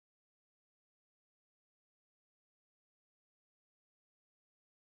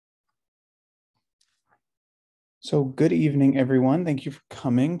So good evening, everyone. Thank you for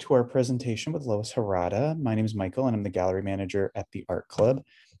coming to our presentation with Lois Harada. My name is Michael, and I'm the gallery manager at the Art Club.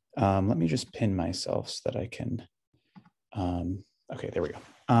 Let me just pin myself so that I can, okay, there we go.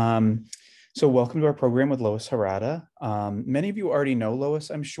 So welcome to our program with Lois Harada. Many of you already know Lois,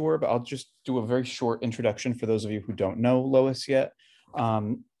 I'm sure, but I'll just do a very short introduction for those of you who don't know Lois yet.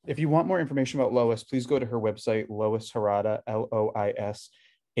 If you want more information about Lois, please go to her website, Lois Harada,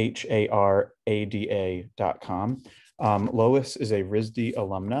 LoisHarada.com. Lois is a RISD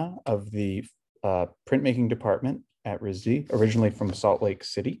alumna of the printmaking department at RISD, originally from Salt Lake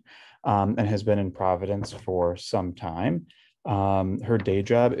City, and has been in Providence for some time. Her day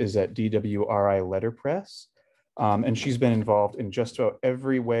job is at DWRI Letterpress, and she's been involved in just about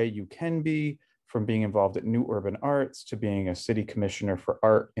every way you can be, from being involved at New Urban Arts to being a city commissioner for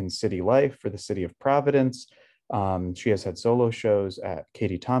art in city life for the city of Providence. She has had solo shows at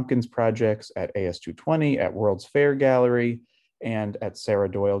Katie Tompkins projects, at AS220, at World's Fair Gallery, and at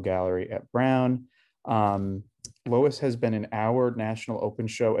Sarah Doyle Gallery at Brown. Lois has been in our National Open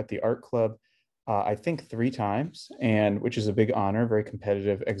Show at the Art Club, I think 3 times, and which is a big honor, very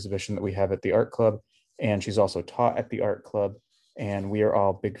competitive exhibition that we have at the Art Club. And she's also taught at the Art Club, and we are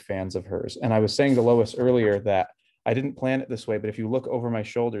all big fans of hers. And I was saying to Lois earlier that I didn't plan it this way, but if you look over my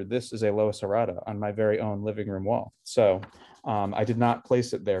shoulder, this is a Lois Harada on my very own living room wall. So I did not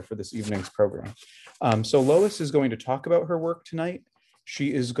place it there for this evening's program. So Lois is going to talk about her work tonight.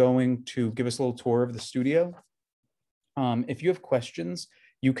 She is going to give us a little tour of the studio. If you have questions,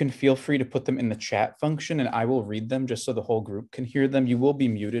 you can feel free to put them in the chat function and I will read them just so the whole group can hear them. You will be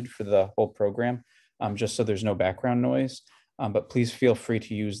muted for the whole program, just so there's no background noise. But please feel free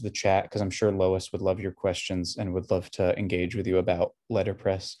to use the chat because I'm sure Lois would love your questions and would love to engage with you about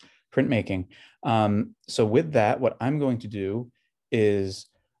letterpress printmaking. So with that, what I'm going to do is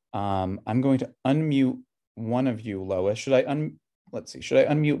I'm going to unmute one of you, Lois. Should I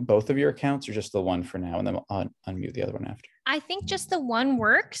unmute both of your accounts or just the one for now, and then I'll unmute the other one after? I think just the one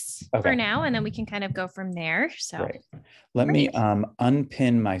works for now, and then we can kind of go from there. So right. Let me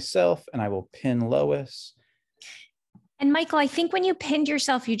unpin myself and I will pin Lois. And Michael, I think when you pinned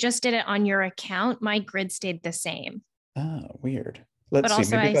yourself, you just did it on your account. My grid stayed the same. Oh, weird. Let's see.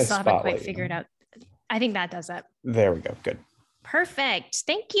 Also, maybe I still haven't quite figured out. I think that does it. There we go. Good. Perfect.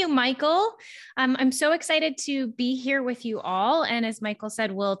 Thank you, Michael. I'm so excited to be here with you all. And as Michael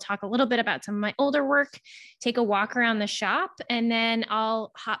said, we'll talk a little bit about some of my older work, take a walk around the shop, and then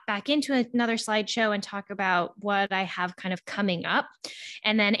I'll hop back into another slideshow and talk about what I have kind of coming up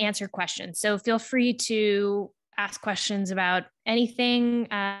and then answer questions. So feel free to ask questions about anything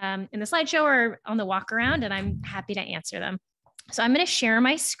in the slideshow or on the walk around, and I'm happy to answer them. So I'm going to share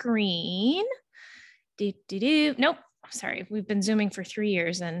my screen. Nope. Sorry. We've been Zooming for 3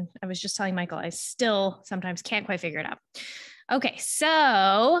 years, and I was just telling Michael, I still sometimes can't quite figure it out. Okay.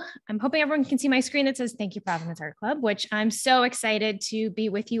 So I'm hoping everyone can see my screen that says, "Thank you, Providence Art Club," which I'm so excited to be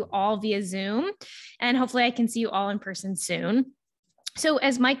with you all via Zoom. And hopefully I can see you all in person soon. So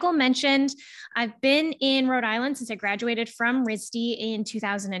as Michael mentioned, I've been in Rhode Island since I graduated from RISD in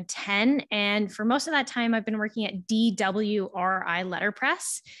 2010. And for most of that time, I've been working at DWRI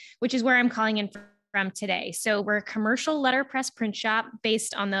Letterpress, which is where I'm calling in from today. So we're a commercial letterpress print shop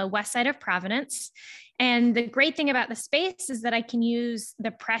based on the west side of Providence. And the great thing about the space is that I can use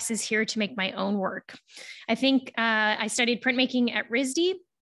the presses here to make my own work. I think I studied printmaking at RISD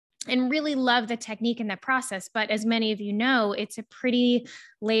and really love the technique and the process. But as many of you know, it's a pretty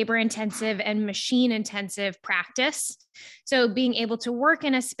labor intensive and machine intensive practice. So being able to work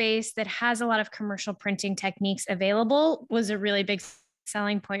in a space that has a lot of commercial printing techniques available was a really big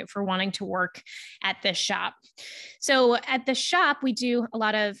selling point for wanting to work at this shop. So at the shop, we do a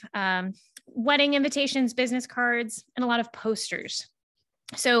lot of wedding invitations, business cards, and a lot of posters.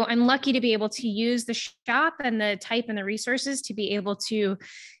 So I'm lucky to be able to use the shop and the type and the resources to be able to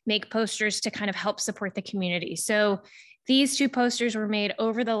make posters to kind of help support the community. So these 2 posters were made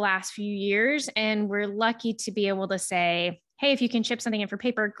over the last few years, and we're lucky to be able to say, hey, if you can ship something in for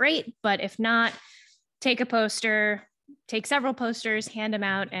paper, great. But if not, take a poster, take several posters, hand them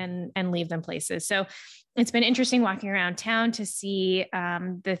out and leave them places. So it's been interesting walking around town to see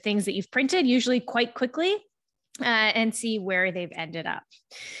the things that you've printed, usually quite quickly, and see where they've ended up.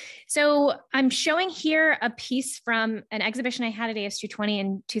 So I'm showing here a piece from an exhibition I had at AS220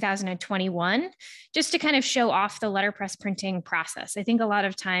 in 2021, just to kind of show off the letterpress printing process. I think a lot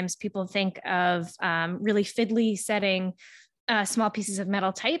of times people think of really fiddly setting small pieces of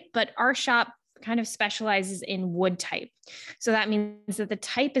metal type, but our shop kind of specializes in wood type. So that means that the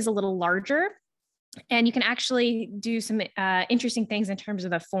type is a little larger, and you can actually do some interesting things in terms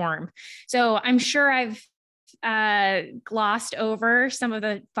of the form. So I'm sure I've glossed over some of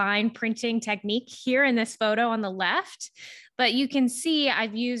the fine printing technique here in this photo on the left, but you can see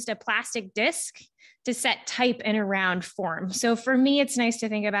I've used a plastic disc to set type in a round form. So for me, it's nice to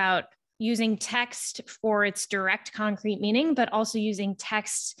think about using text for its direct concrete meaning, but also using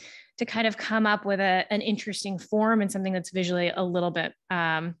text to kind of come up with an interesting form and something that's visually a little bit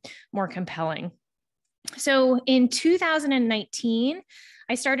more compelling. So in 2019,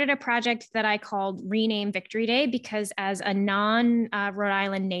 I started a project that I called Rename Victory Day, because as a non-Rhode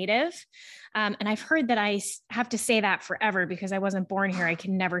Island native, and I've heard that I have to say that forever because I wasn't born here, I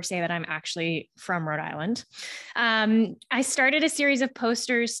can never say that I'm actually from Rhode Island. I started a series of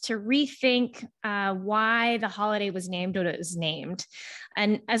posters to rethink why the holiday was named what it was named.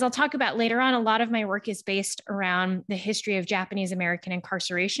 And as I'll talk about later on, a lot of my work is based around the history of Japanese American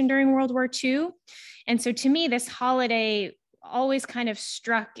incarceration during World War II. And so to me, this holiday always kind of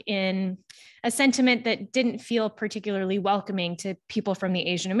struck in a sentiment that didn't feel particularly welcoming to people from the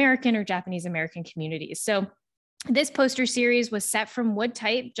Asian American or Japanese American communities. So this poster series was set from wood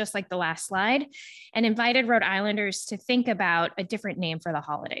type, just like the last slide, and invited Rhode Islanders to think about a different name for the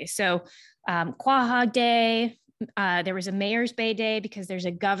holiday. So Quahog Day, there was a Mayor's Bay Day because there's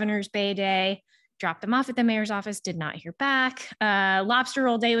a Governor's Bay Day. Dropped them off at the mayor's office, did not hear back. Lobster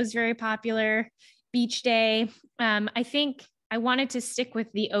Roll Day was very popular. Beach Day. I think I wanted to stick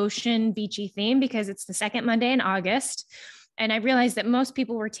with the ocean beachy theme because it's the second Monday in August. And I realized that most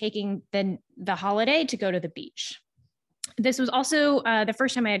people were taking the holiday to go to the beach. This was also the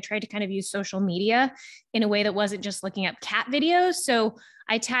first time I had tried to kind of use social media in a way that wasn't just looking up cat videos. So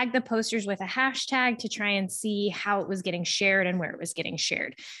I tagged the posters with a hashtag to try and see how it was getting shared and where it was getting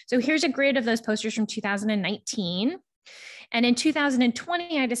shared. So here's a grid of those posters from 2019. And in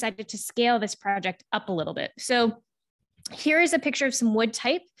 2020, I decided to scale this project up a little bit. So here is a picture of some wood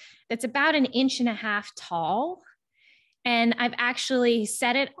type that's about 1.5 inches tall. And I've actually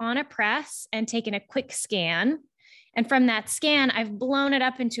set it on a press and taken a quick scan. And from that scan, I've blown it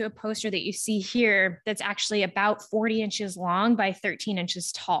up into a poster that you see here that's actually about 40 inches long by 13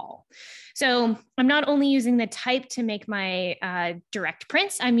 inches tall. So I'm not only using the type to make my direct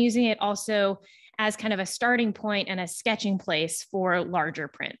prints, I'm using it also as kind of a starting point and a sketching place for larger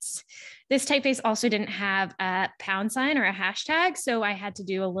prints. This typeface also didn't have a pound sign or a hashtag, so I had to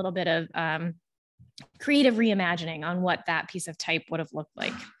do a little bit of creative reimagining on what that piece of type would have looked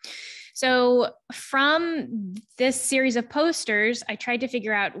like. So from this series of posters, I tried to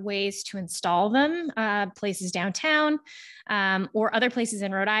figure out ways to install them, places downtown or other places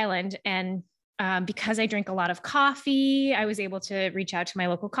in Rhode Island. And because I drink a lot of coffee, I was able to reach out to my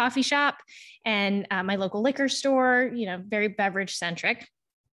local coffee shop and my local liquor store, very beverage centric.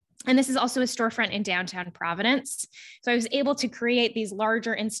 And this is also a storefront in downtown Providence. So I was able to create these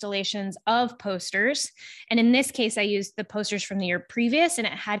larger installations of posters. And in this case, I used the posters from the year previous, and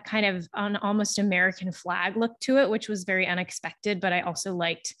it had kind of an almost American flag look to it, which was very unexpected, but I also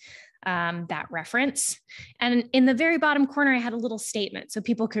liked that reference. And in the very bottom corner, I had a little statement so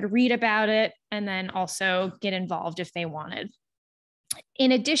people could read about it and then also get involved if they wanted.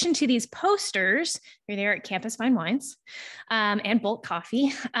 In addition to these posters, you're there at Campus Fine Wines and Bolt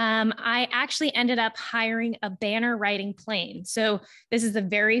Coffee, I actually ended up hiring a banner writing plane. So this is a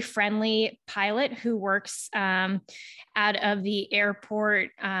very friendly pilot who works out of the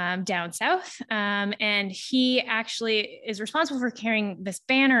airport down south. And he actually is responsible for carrying this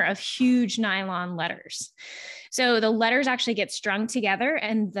banner of huge nylon letters. So the letters actually get strung together,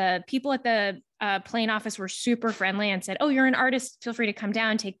 and the people at the plane office were super friendly and said, "Oh, you're an artist. Feel free to come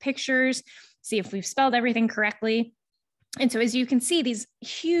down, take pictures, see if we've spelled everything correctly." And so as you can see, these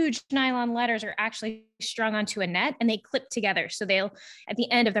huge nylon letters are actually strung onto a net and they clip together. So they'll, at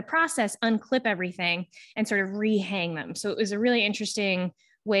the end of the process, unclip everything and sort of rehang them. So it was a really interesting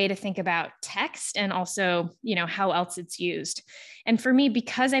way to think about text and also, how else it's used. And for me,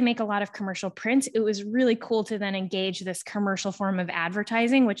 because I make a lot of commercial prints, it was really cool to then engage this commercial form of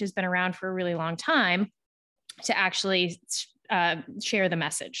advertising, which has been around for a really long time, to actually share the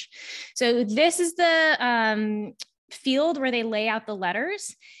message. So this is the field where they lay out the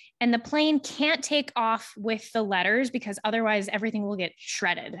letters, and the plane can't take off with the letters because otherwise everything will get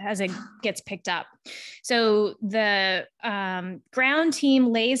shredded as it gets picked up. So the ground team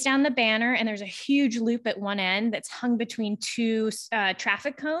lays down the banner, and there's a huge loop at one end that's hung between two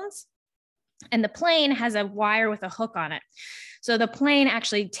traffic cones. And the plane has a wire with a hook on it. So the plane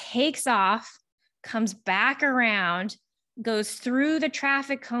actually takes off, comes back around, goes through the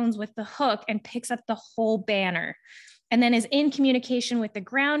traffic cones with the hook and picks up the whole banner, and then is in communication with the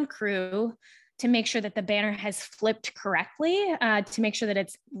ground crew to make sure that the banner has flipped correctly to make sure that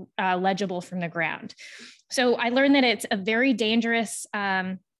it's legible from the ground. So I learned that it's a very dangerous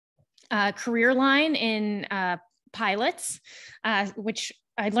career line in pilots, which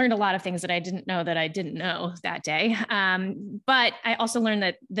I learned a lot of things that I didn't know that day. But I also learned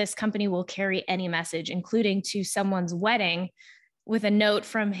that this company will carry any message, including to someone's wedding, with a note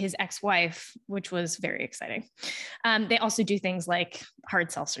from his ex-wife, which was very exciting. They also do things like hard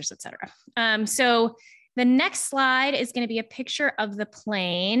seltzers, et cetera. So the next slide is going to be a picture of the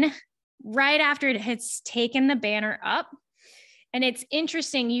plane right after it has taken the banner up. And it's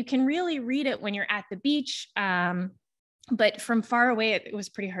interesting, you can really read it when you're at the beach, but from far away, it was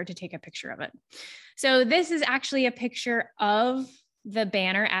pretty hard to take a picture of it. So this is actually a picture of the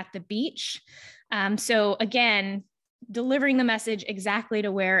banner at the beach. So again, delivering the message exactly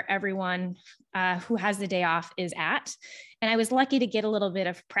to where everyone who has the day off is at. And I was lucky to get a little bit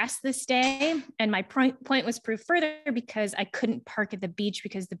of press this day. And my point was proved further because I couldn't park at the beach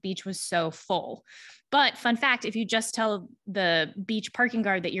because the beach was so full. But fun fact, if you just tell the beach parking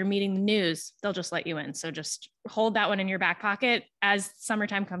guard that you're meeting the news, they'll just let you in. So just hold that one in your back pocket as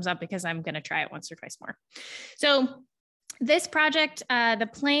summertime comes up, because I'm going to try it once or twice more. So this project, the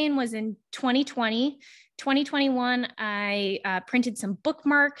plane was in 2020. 2021, I printed some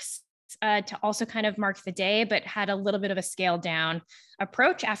bookmarks to also kind of mark the day, but had a little bit of a scaled down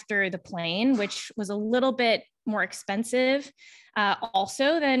approach after the plane, which was a little bit more expensive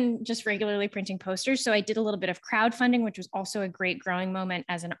also than just regularly printing posters. So I did a little bit of crowdfunding, which was also a great growing moment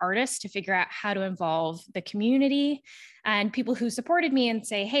as an artist to figure out how to involve the community and people who supported me and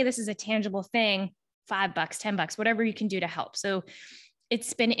say, hey, this is a tangible thing, $5, $10, whatever you can do to help. So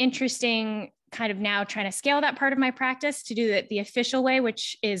it's been interesting kind of now trying to scale that part of my practice to do it the official way,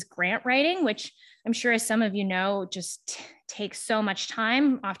 which is grant writing, which I'm sure, as some of you know, just takes so much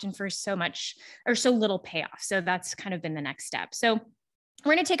time, often for so much or so little payoff. So that's kind of been the next step. So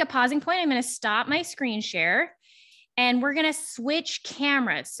we're going to take a pausing point. I'm going to stop my screen share and we're going to switch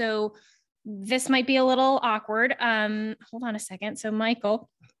cameras. So this might be a little awkward. Hold on a second. So Michael,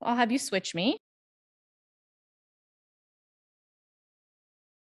 I'll have you switch me.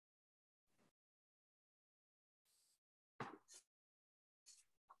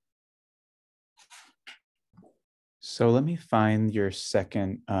 So let me find your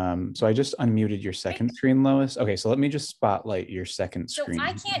second. So I just unmuted your second screen, Lois. Okay, so let me just spotlight your second screen. So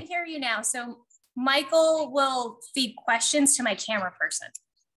I can't hear you now. So Michael will feed questions to my camera person.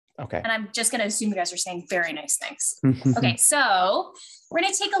 Okay. And I'm just going to assume you guys are saying very nice things. Okay, so we're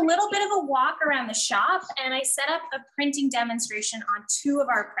going to take a little bit of a walk around the shop, and I set up a printing demonstration on 2 of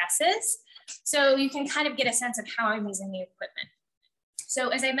our presses, so you can kind of get a sense of how I'm using the equipment. So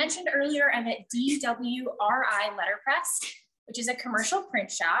as I mentioned earlier, I'm at DWRI Letterpress, which is a commercial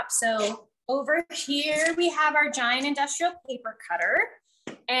print shop. So over here, we have our giant industrial paper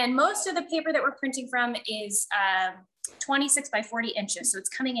cutter. And most of the paper that we're printing from is 26 by 40 inches. So it's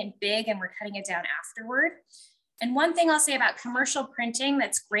coming in big and we're cutting it down afterward. And one thing I'll say about commercial printing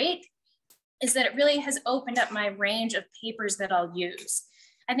that's great is that it really has opened up my range of papers that I'll use.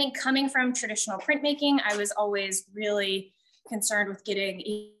 I think coming from traditional printmaking, I was always really concerned with getting,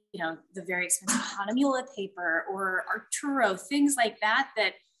 the very expensive Hahnemühle paper or Arturo, things like that,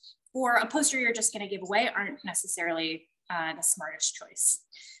 that for a poster you're just going to give away aren't necessarily the smartest choice.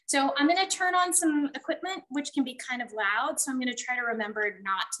 So I'm going to turn on some equipment, which can be kind of loud. So I'm going to try to remember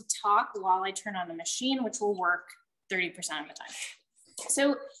not to talk while I turn on the machine, which will work 30% of the time.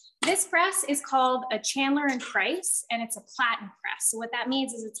 So this press is called a Chandler and Price, and it's a platen press. So what that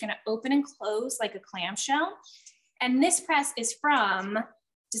means is it's going to open and close like a clamshell. And this press is from,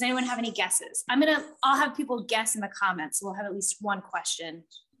 does anyone have any guesses? I'll have people guess in the comments. So we'll have at least one question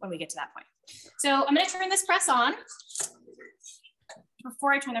when we get to that point. So I'm going to turn this press on.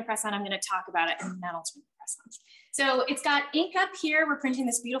 Before I turn the press on, I'm going to talk about it, and then I'll turn the press on. So it's got ink up here. We're printing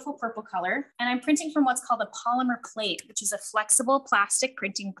this beautiful purple color, and I'm printing from what's called a polymer plate, which is a flexible plastic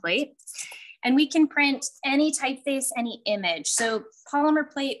printing plate. And we can print any typeface, any image. So polymer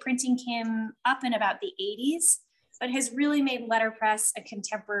plate printing came up in about the 80s, but has really made letterpress a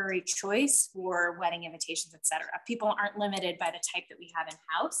contemporary choice for wedding invitations, et cetera. People aren't limited by the type that we have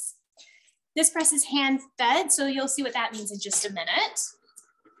in-house. This press is hand fed, so you'll see what that means in just a minute.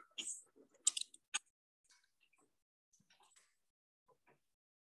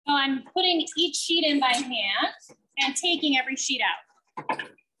 So I'm putting each sheet in by hand and taking every sheet out. Okay,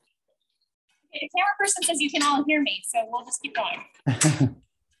 the camera person says you can all hear me, so we'll just keep going.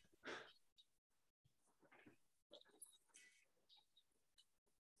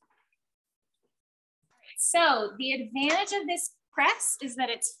 So the advantage of this press is that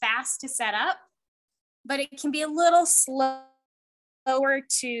it's fast to set up. but it can be a little slower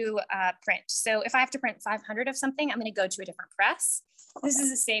to print. So if I have to print 500 of something, I'm going to go to a different press. This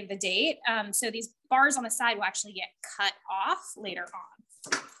is a save the date. So these bars on the side will actually get cut off later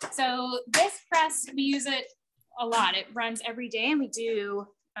on. So this press, we use it a lot. It runs every day, and we do,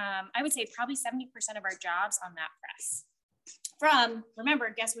 I would say probably 70% of our jobs on that press. Remember,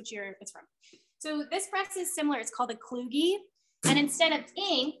 guess which year it's from. So this press is similar. It's called a Kluge. And instead of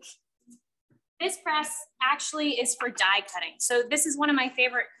ink, this press actually is for die cutting. So this is one of my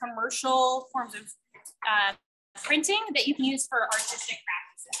favorite commercial forms of printing that you can use for artistic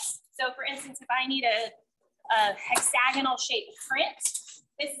practices. So for instance, if I need a hexagonal shaped print,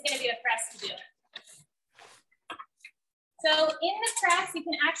 this is going to be the press to do it. So in the press, you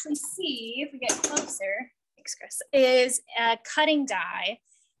can actually see, if we get closer, thanks, Chris, is a cutting die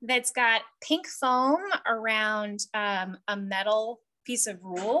that's got pink foam around a metal piece of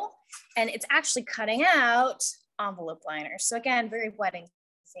rule, and it's actually cutting out envelope liners. So again, very wedding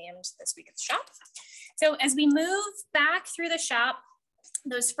themed this week at the shop. So as we move back through the shop,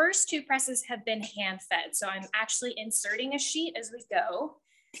 those first two presses have been hand fed. So I'm actually inserting a sheet as we go.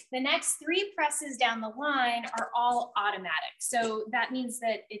 The next three presses down the line are all automatic. So that means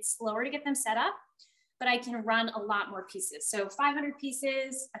that it's slower to get them set up, but I can run a lot more pieces. So 500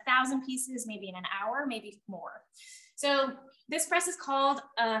 pieces, 1,000 pieces, maybe in an hour, maybe more. So this press is called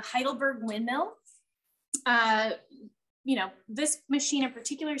a Heidelberg windmill. You know, this machine in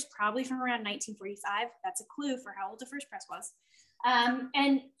particular is probably from around 1945. That's a clue for how old the first press was.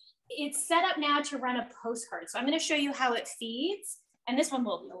 And it's set up now to run a postcard. So I'm going to show you how it feeds, and this one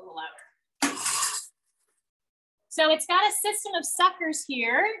will be a little louder. So it's got a system of suckers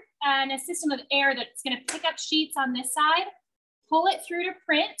here and a system of air that's going to pick up sheets on this side, pull it through to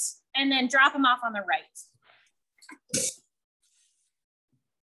print, and then drop them off on the right.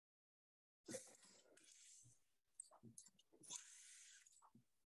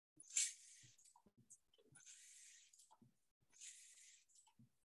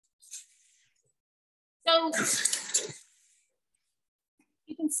 So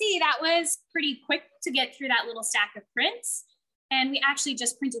you can see that was pretty quick to get through that little stack of prints. And we actually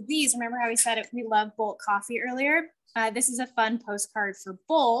just printed these. Remember how we said we love Bolt coffee earlier? This is a fun postcard for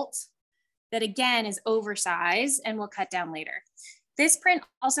Bolt that again is oversized and we'll cut down later. This print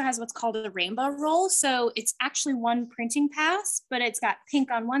also has what's called a rainbow roll. So it's actually one printing pass, but it's got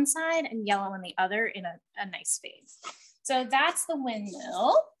pink on one side and yellow on the other in a nice fade. So that's the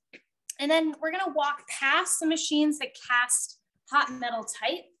windmill. And then we're gonna walk past the machines that cast hot metal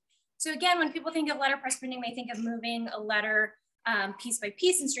type. So again, when people think of letterpress printing, they think of moving a letter piece by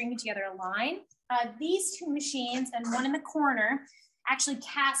piece and stringing together a line. These two machines and one in the corner actually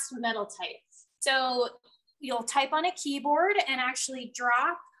cast metal type. So you'll type on a keyboard and actually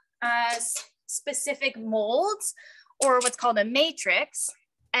drop specific molds or what's called a matrix.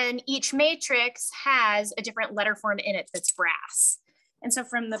 And each matrix has a different letter form in it that's brass. And so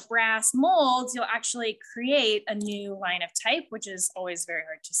from the brass molds, you'll actually create a new line of type, which is always very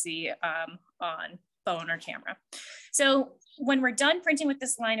hard to see on phone or camera. So when we're done printing with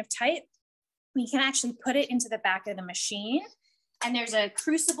this line of type, we can actually put it into the back of the machine. And there's a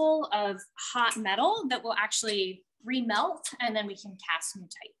crucible of hot metal that will actually remelt, and then we can cast new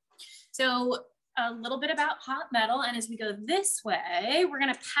type. So a little bit about hot metal. And as we go this way, we're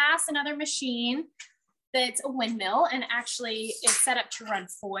gonna pass another machine that's a windmill, and actually it's set up to run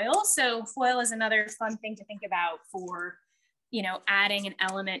foil. So foil is another fun thing to think about for, you know, adding an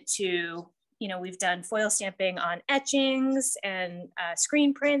element to, you know, we've done foil stamping on etchings and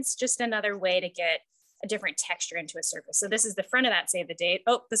screen prints, just another way to get a different texture into a surface. So this is the front of that save the date.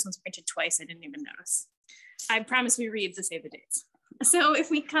 Oh, this one's printed twice, I didn't even notice. I promise we read the save the dates. So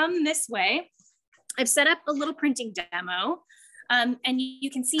if we come this way, I've set up a little printing demo. And you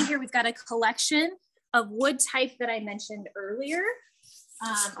can see here, we've got a collection of wood type that I mentioned earlier.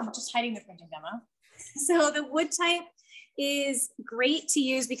 I'm just hiding the printing demo. So the wood type is great to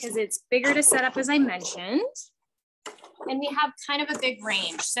use because it's bigger to set up, as I mentioned. And we have kind of a big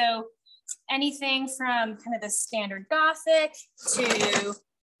range. So anything from kind of the standard Gothic to,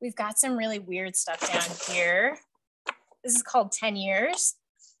 we've got some really weird stuff down here. This is called 10 years.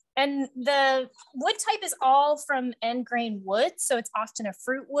 And the wood type is all from end grain wood. So it's often a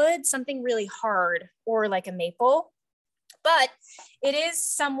fruit wood, something really hard, or like a maple, but it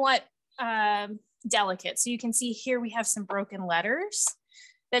is somewhat delicate. So you can see here we have some broken letters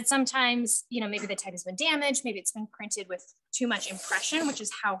that sometimes, you know, maybe the type has been damaged, maybe it's been printed with too much impression, which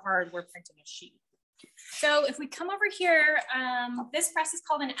is how hard we're printing a sheet. So if we come over here, this press is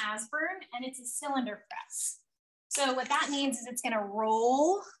called an Asburn, and it's a cylinder press. So what that means is it's gonna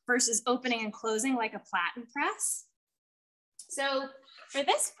roll versus opening and closing like a platen press. So for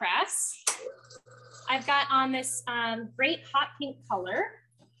this press, I've got on this great hot pink color,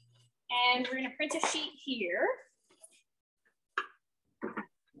 and we're gonna print a sheet here.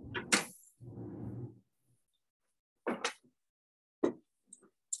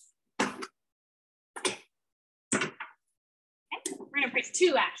 Okay, we're gonna print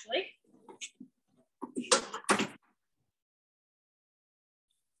two actually.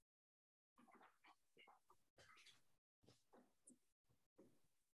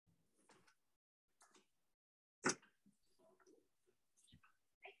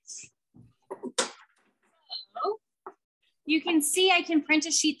 You can see I can print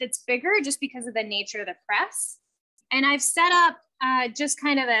a sheet that's bigger just because of the nature of the press. And I've set up just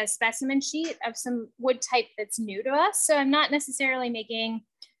kind of a specimen sheet of some wood type that's new to us. So I'm not necessarily making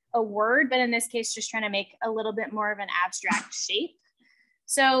a word, but in this case, just trying to make a little bit more of an abstract shape.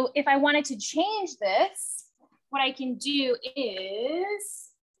 So if I wanted to change this, what I can do is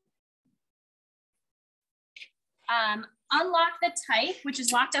unlock the type, which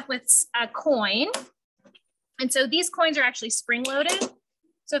is locked up with a coin. And so these coins are actually spring loaded.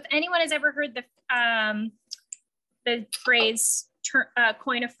 So if anyone has ever heard the phrase,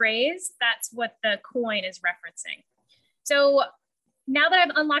 coin a phrase, that's what the coin is referencing. So now that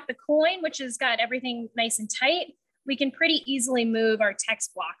I've unlocked the coin, which has got everything nice and tight, we can pretty easily move our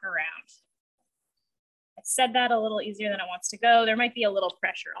text block around. I said that a little easier than it wants to go. There might be a little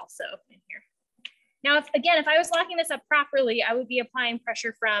pressure also in here. Now, if I was locking this up properly, I would be applying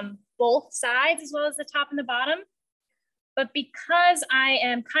pressure from both sides as well as the top and the bottom. But because I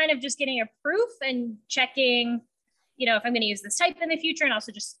am kind of just getting a proof and checking, you know, if I'm going to use this type in the future, and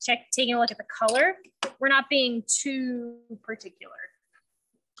also just taking a look at the color, we're not being too particular.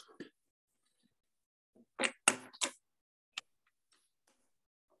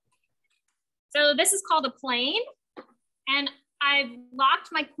 So this is called a plane, and I've locked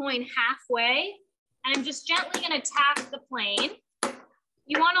my coin halfway, and I'm just gently going to tap the plane.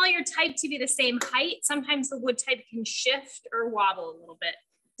 You want all your type to be the same height. Sometimes the wood type can shift or wobble a little bit.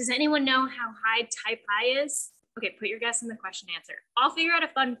 Does anyone know how high type high is? Okay, put your guess in the question answer. I'll figure out a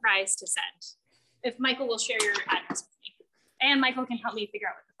fun prize to send if Michael will share your address with me. And Michael can help me figure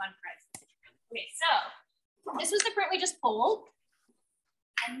out what the fun prize is. Okay, so this was the print we just pulled.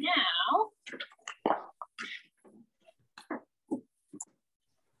 And now,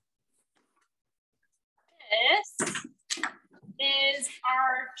 this is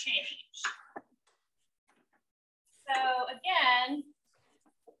our change. So again,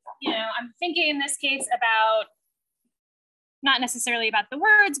 you know, I'm thinking in this case about, not necessarily about the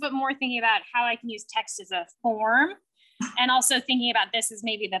words, but more thinking about how I can use text as a form, and also thinking about this as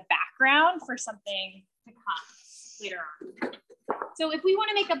maybe the background for something to come later on. So if we want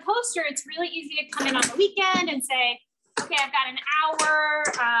to make a poster, it's really easy to come in on the weekend and say, okay, I've got an hour.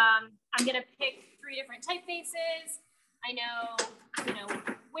 I'm going to pick 3 different typefaces. I know, you know,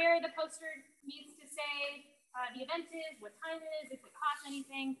 where the poster needs to say the event is, what time it is, if it costs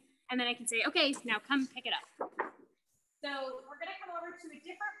anything. And then I can say, okay, now come pick it up. So we're going to come over to a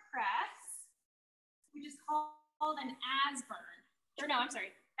different press, which is called an Asburn. Or no, I'm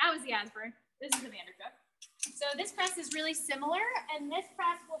sorry. That was the Asburn. This is the Vandercook. So this press is really similar, and this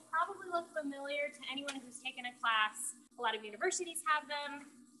press will probably look familiar to anyone who's taken a class. A lot of universities have them.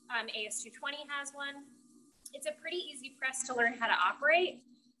 AS220 has one. It's a pretty easy press to learn how to operate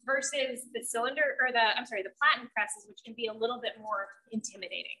versus the cylinder, or the platen presses, which can be a little bit more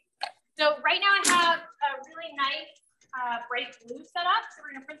intimidating. So right now I have a really nice bright blue set up. So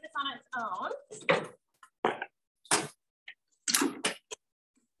we're gonna print this on its own.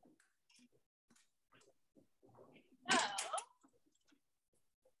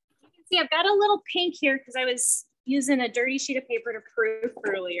 See, I've got a little pink here because I was using a dirty sheet of paper to proof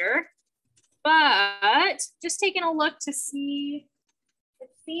earlier, but just taking a look to see, it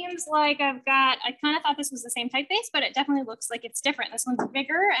seems like I kind of thought this was the same typeface, but it definitely looks like it's different. This one's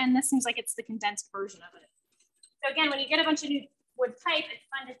bigger, and this seems like it's the condensed version of it. So again, when you get a bunch of new wood type, it's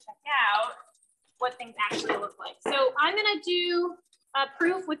fun to check out what things actually look like. So I'm gonna do a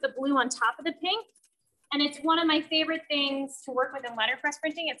proof with the blue on top of the pink. And it's one of my favorite things to work with in letterpress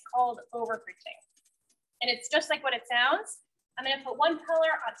printing. It's called overprinting. And it's just like what it sounds. I'm gonna put one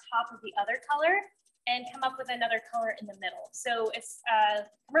color on top of the other color and come up with another color in the middle. So it's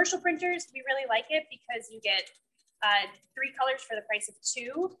commercial printers, we really like it because you get 3 colors for the price of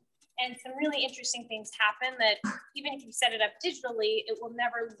 2. And some really interesting things happen that even if you set it up digitally, it will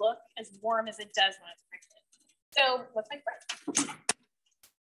never look as warm as it does when it's printed. So let's make bread.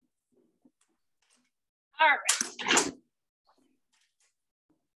 All right.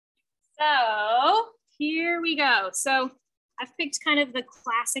 So here we go. So I've picked kind of the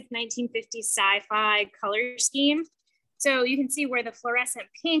classic 1950s sci-fi color scheme. So you can see where the fluorescent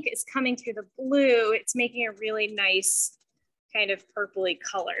pink is coming through the blue. It's making a really nice kind of purpley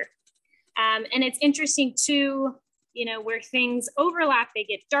color. And it's interesting too, you know, where things overlap, they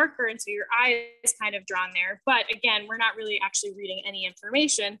get darker. And so your eye is kind of drawn there. But again, we're not really actually reading any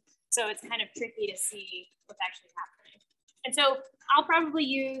information. So it's kind of tricky to see what's actually happening. And so I'll probably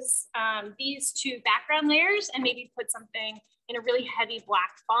use these two background layers and maybe put something in a really heavy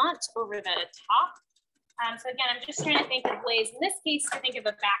black font over the top. So again, I'm just trying to think of ways, in this case, to think of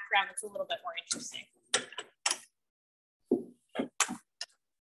a background that's a little bit more interesting.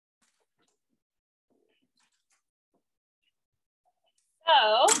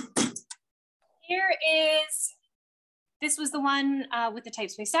 So here is, this was the one with the type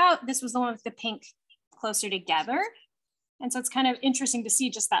spaced out. This was the one with the pink closer together. And so it's kind of interesting to see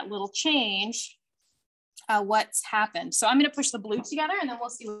just that little change, what's happened. So I'm going to push the blue together and then we'll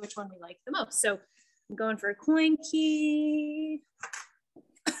see which one we like the most. So I'm going for a coin key.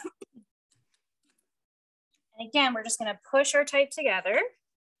 And again, we're just going to push our type together.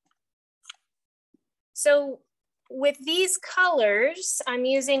 So with these colors, I'm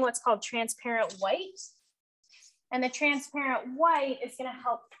using what's called transparent white. And the transparent white is going to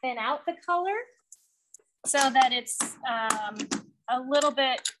help thin out the color so that it's a little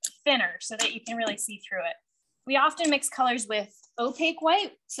bit thinner so that you can really see through it. We often mix colors with opaque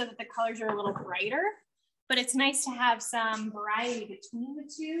white so that the colors are a little brighter, but it's nice to have some variety between the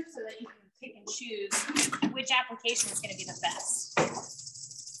two so that you can pick and choose which application is going to be the best.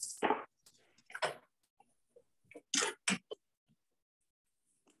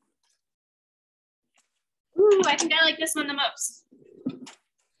 Ooh, I think I like this one the most.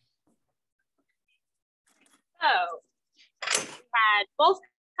 So we had both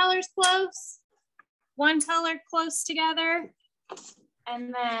colors close, one color close together,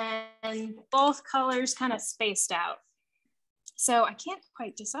 and then both colors kind of spaced out. So I can't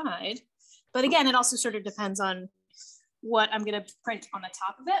quite decide, but again, it also sort of depends on what I'm going to print on the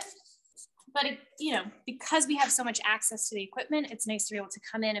top of it. But it, you know, because we have so much access to the equipment, it's nice to be able to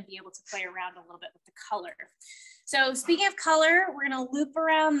come in and be able to play around a little bit with the color. So speaking of color, we're going to loop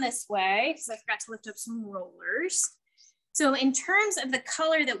around this way because I forgot to lift up some rollers. So in terms of the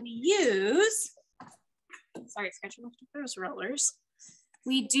color that we use, sorry, I forgot to lift up those rollers.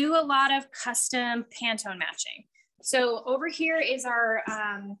 We do a lot of custom Pantone matching. So over here is our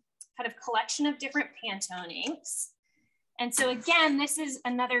kind of collection of different Pantone inks. And so again, this is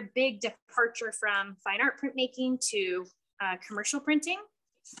another big departure from fine art printmaking to commercial printing.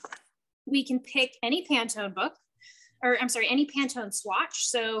 We can pick any Pantone book, or I'm sorry, any Pantone swatch.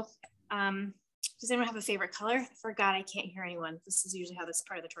 So does anyone have a favorite color? I forgot, I can't hear anyone. This is usually how this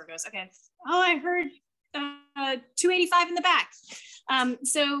part of the tour goes. Okay. Oh, I heard 285 in the back.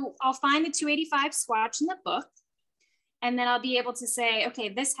 So I'll find the 285 swatch in the book. And then I'll be able to say, okay,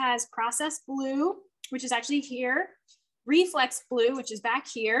 this has processed blue, which is actually here, reflex blue, which is back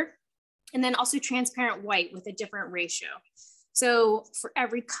here, and then also transparent white with a different ratio. So for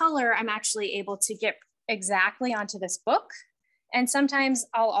every color, I'm actually able to get exactly onto this book. And sometimes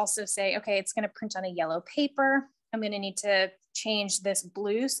I'll also say, okay, it's going to print on a yellow paper. I'm going to need to change this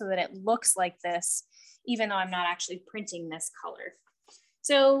blue so that it looks like this, even though I'm not actually printing this color.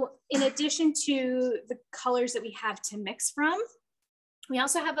 So in addition to the colors that we have to mix from, we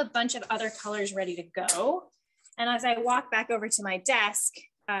also have a bunch of other colors ready to go. And as I walk back over to my desk,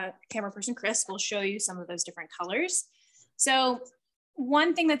 camera person Chris will show you some of those different colors. So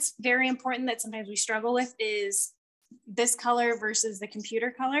one thing that's very important that sometimes we struggle with is this color versus the computer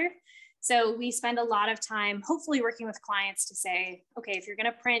color. So we spend a lot of time hopefully working with clients to say, okay, if you're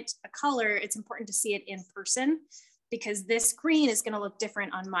going to print a color, it's important to see it in person because this green is going to look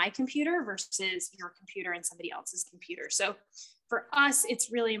different on my computer versus your computer and somebody else's computer. So for us,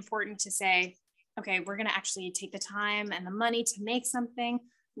 it's really important to say, okay, we're going to actually take the time and the money to make something.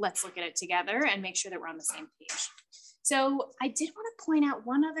 Let's look at it together and make sure that we're on the same page. So I did want to point out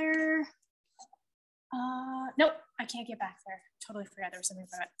one other, nope, I can't get back there. Totally forgot there was something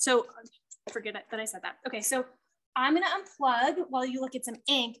about it. So forget that I said that. Okay, so I'm going to unplug while you look at some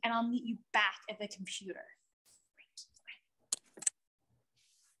ink and I'll meet you back at the computer.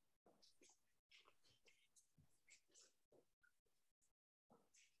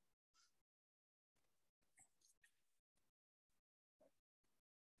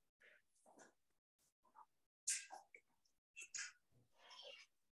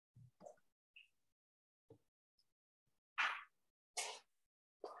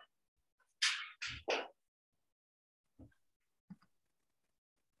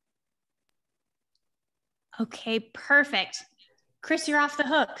 Okay, perfect. Chris, you're off the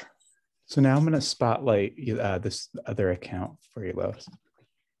hook. So now I'm going to spotlight this other account for you, Lois.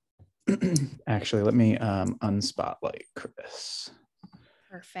 Actually, let me unspotlight Chris.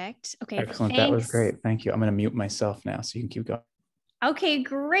 Perfect. Okay, Excellent. thanks. That was great. Thank you. I'm going to mute myself now so you can keep going. Okay,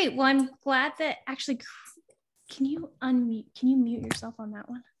 great. Well, I'm glad that actually, can you mute yourself on that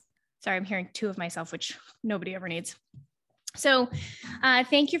one? Sorry, I'm hearing two of myself, which nobody ever needs. So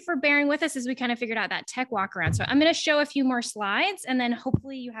thank you for bearing with us as we kind of figured out that tech walk around. So I'm going to show a few more slides, and then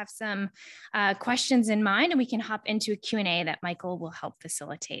hopefully you have some questions in mind, and we can hop into a Q&A that Michael will help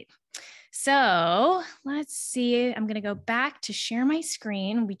facilitate. So let's see. I'm going to go back to share my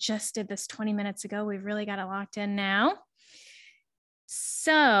screen. We just did this 20 minutes ago. We've really got it locked in now.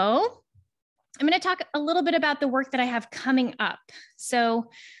 So I'm going to talk a little bit about the work that I have coming up. So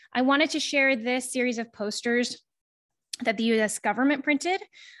I wanted to share this series of posters that the US government printed,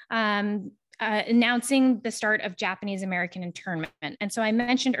 announcing the start of Japanese American internment. And so I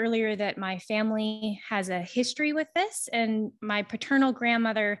mentioned earlier that my family has a history with this, and my paternal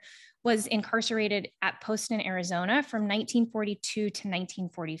grandmother was incarcerated at Poston, Arizona from 1942 to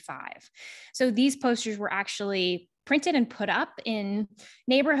 1945. So these posters were actually printed and put up in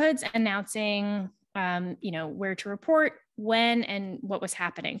neighborhoods announcing where to report, when, and what was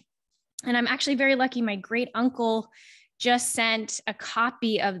happening. And I'm actually very lucky. My great uncle just sent a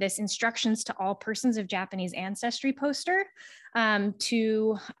copy of this instructions to all persons of Japanese ancestry poster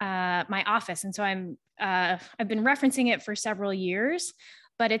to my office. And so I've been referencing it for several years,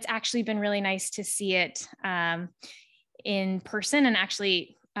 but it's actually been really nice to see it in person. And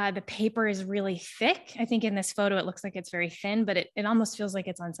actually the paper is really thick. I think in this photo, it looks like it's very thin, but it almost feels like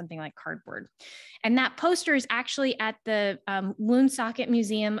it's on something like cardboard. And that poster is actually at the Woonsocket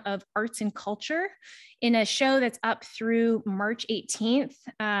Museum of Arts and Culture in a show that's up through March 18th.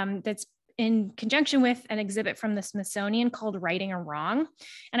 That's in conjunction with an exhibit from the Smithsonian called Righting a Wrong.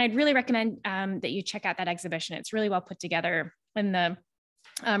 And I'd really recommend that you check out that exhibition. It's really well put together, and the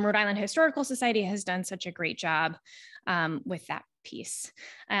Rhode Island Historical Society has done such a great job with that piece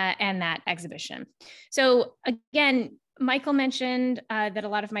and that exhibition. So again, Michael mentioned that a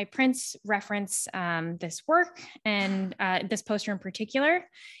lot of my prints reference this work and this poster in particular.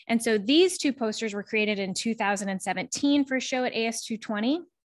 And so these two posters were created in 2017 for a show at AS220.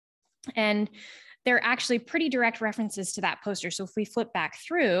 And they're actually pretty direct references to that poster. So if we flip back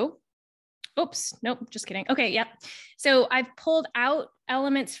through, oops, nope, just kidding. Okay, yep. So I've pulled out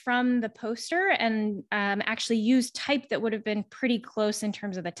elements from the poster and actually used type that would have been pretty close in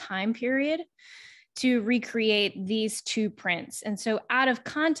terms of the time period to recreate these two prints. And so out of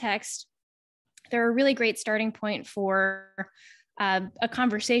context, they're a really great starting point for a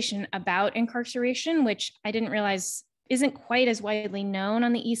conversation about incarceration, which I didn't realize isn't quite as widely known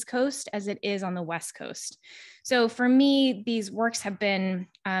on the East Coast as it is on the West Coast. So for me, these works have been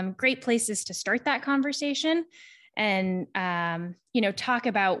great places to start that conversation and talk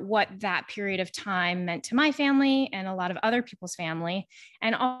about what that period of time meant to my family and a lot of other people's family,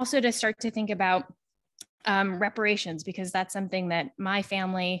 and also to start to think about reparations, because that's something that my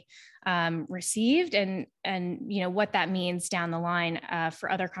family received, and what that means down the line for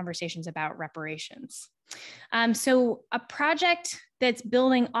other conversations about reparations. So a project that's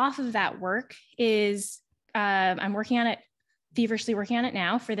building off of that work is, I'm working on it, feverishly working on it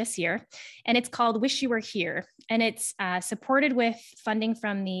now for this year, and it's called Wish You Were Here. And it's supported with funding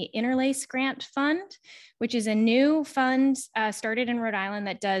from the Interlace Grant Fund, which is a new fund started in Rhode Island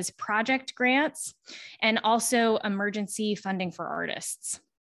that does project grants and also emergency funding for artists.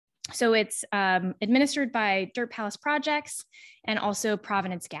 So it's administered by Dirt Palace Projects and also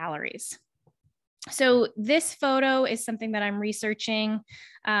Providence Galleries. So this photo is something that I'm researching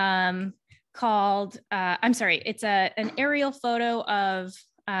called, it's an aerial photo of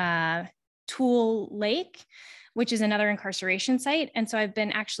Toole Lake, which is another incarceration site. And so I've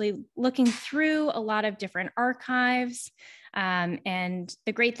been actually looking through a lot of different archives. And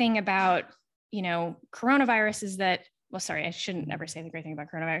the great thing about, coronavirus is that, well, sorry, I shouldn't never say the great thing about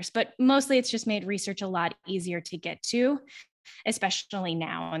coronavirus, but mostly it's just made research a lot easier to get to, especially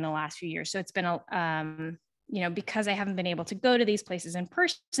now in the last few years. So it's been, because I haven't been able to go to these places in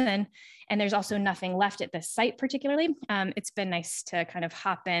person, and there's also nothing left at this site particularly, it's been nice to kind of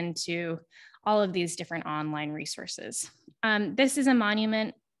hop into all of these different online resources. This is a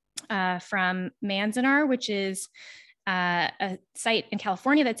monument from Manzanar, which is a site in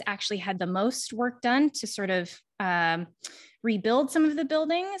California that's actually had the most work done to sort of rebuild some of the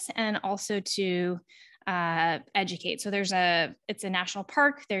buildings, and also to educate. So it's a national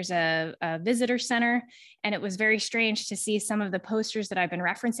park, there's a visitor center, and it was very strange to see some of the posters that I've been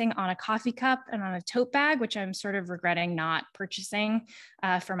referencing on a coffee cup and on a tote bag, which I'm sort of regretting not purchasing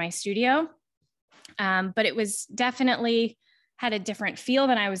for my studio. But it was definitely had a different feel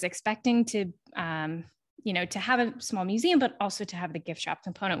than I was expecting to, to have a small museum, but also to have the gift shop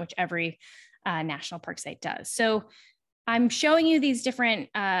component, which every national park site does. So I'm showing you these different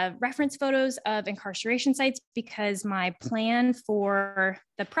reference photos of incarceration sites because my plan for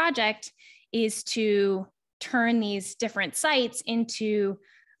the project is to turn these different sites into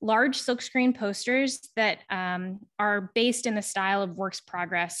large silkscreen posters that are based in the style of works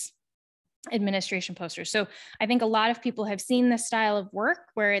progress administration posters. So I think a lot of people have seen this style of work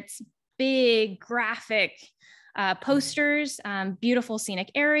where it's big graphic posters, beautiful scenic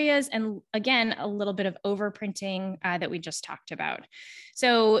areas, and again, a little bit of overprinting that we just talked about.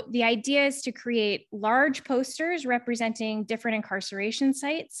 So the idea is to create large posters representing different incarceration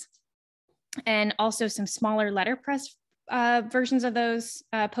sites and also some smaller letterpress versions of those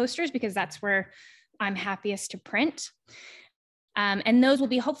posters because that's where I'm happiest to print. And those will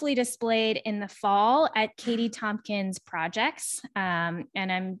be hopefully displayed in the fall at Katie Tompkins Projects. And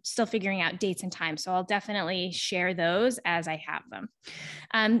I'm still figuring out dates and times, so I'll definitely share those as I have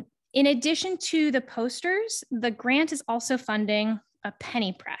them. In addition to the posters, the grant is also funding a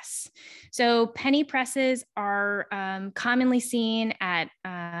penny press. So penny presses are commonly seen at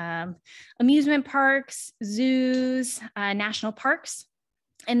amusement parks, zoos, national parks.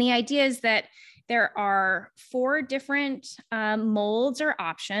 And the idea is that there are 4 different molds or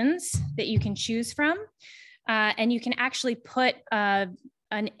options that you can choose from. And you can actually put an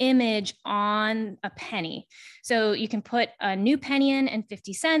image on a penny. So you can put a new penny in and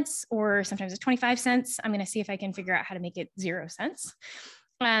 50 cents, or sometimes it's 25 cents. I'm gonna see if I can figure out how to make it 0 cents.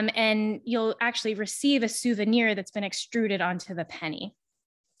 And you'll actually receive a souvenir that's been extruded onto the penny.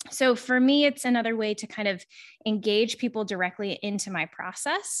 So for me, it's another way to kind of engage people directly into my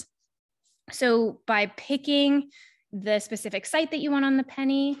process. So by picking the specific site that you want on the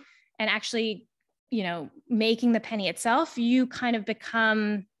penny and actually, making the penny itself, you kind of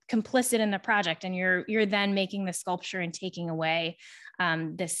become complicit in the project, and you're then making the sculpture and taking away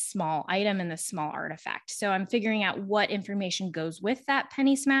this small item and this small artifact. So I'm figuring out what information goes with that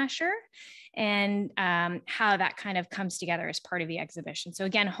penny smasher and how that kind of comes together as part of the exhibition. So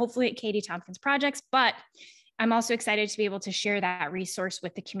again, hopefully at Katie Tompkins Projects, but I'm also excited to be able to share that resource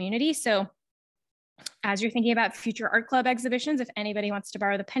with the community. So as you're thinking about future art club exhibitions, if anybody wants to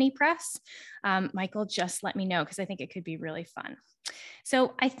borrow the penny press, Michael, just let me know because I think it could be really fun.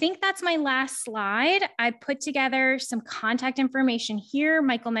 So I think that's my last slide. I put together some contact information here.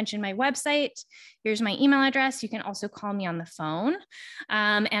 Michael mentioned my website. Here's my email address. You can also call me on the phone.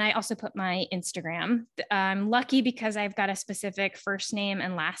 And I also put my Instagram. I'm lucky because I've got a specific first name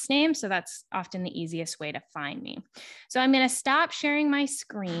and last name. So that's often the easiest way to find me. So I'm going to stop sharing my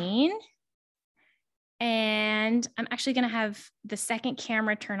screen. And I'm actually going to have the second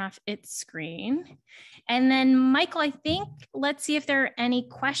camera turn off its screen. And then Michael, I think, let's see if there are any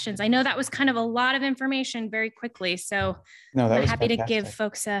questions. I know that was kind of a lot of information very quickly. So I'm happy to give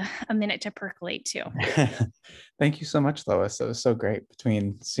folks a minute to percolate too. Thank you so much, Lois. That was so great,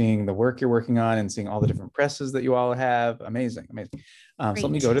 between seeing the work you're working on and seeing all the different presses that you all have. Amazing, amazing. So let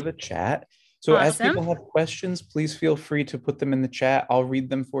me go to the chat. So as people have questions, please feel free to put them in the chat. I'll read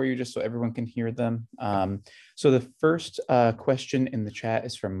them for you just so everyone can hear them. So the first question in the chat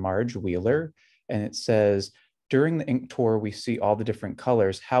is from Marge Wheeler, and it says, during the ink tour, we see all the different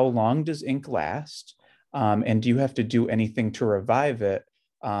colors. How long does ink last? And do you have to do anything to revive it?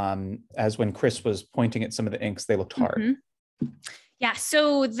 As when Chris was pointing at some of the inks, they looked hard. Yeah,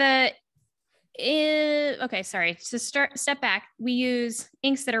 so okay, sorry, to step back, we use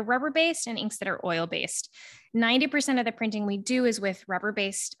inks that are rubber-based and inks that are oil-based. 90% of the printing we do is with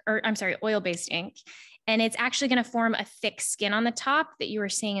oil-based ink. And it's actually going to form a thick skin on the top that you were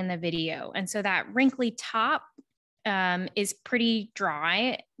seeing in the video. And so that wrinkly top is pretty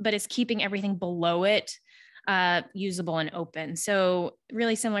dry, but it's keeping everything below it usable and open. So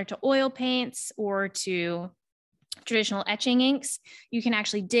really similar to oil paints or to traditional etching inks, you can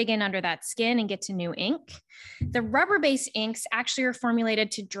actually dig in under that skin and get to new ink. The rubber-based inks actually are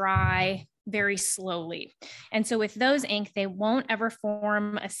formulated to dry very slowly. And so with those ink, they won't ever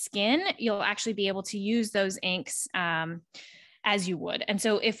form a skin. You'll actually be able to use those inks as you would. And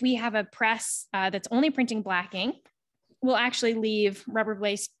so if we have a press that's only printing black ink, we'll actually leave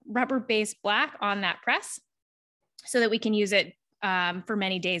rubber-based black on that press so that we can use it for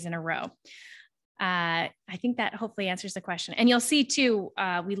many days in a row. I think that hopefully answers the question. And you'll see too,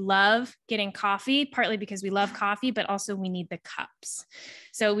 we love getting coffee, partly because we love coffee, but also we need the cups.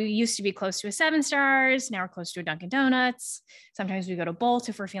 So we used to be close to a 7 Stars. Now we're close to a Dunkin' Donuts. Sometimes we go to Bolt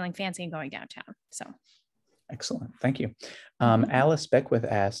if we're feeling fancy and going downtown. So. Excellent. Thank you. Alice Beckwith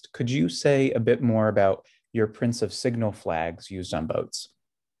asked, could you say a bit more about your prints of signal flags used on boats?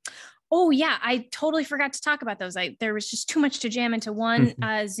 Oh yeah, I totally forgot to talk about those. There was just too much to jam into one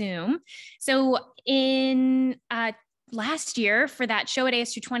Zoom. So in last year for that show at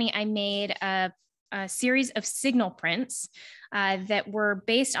AS220, I made a series of signal prints that were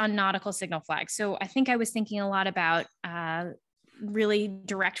based on nautical signal flags. So I think I was thinking a lot about really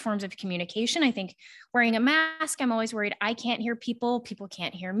direct forms of communication. I think wearing a mask, I'm always worried I can't hear people, people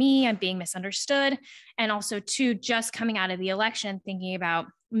can't hear me, I'm being misunderstood. And also too, just coming out of the election, thinking about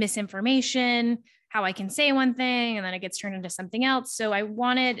misinformation, how I can say one thing and then it gets turned into something else. So I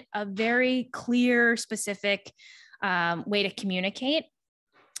wanted a very clear, specific way to communicate.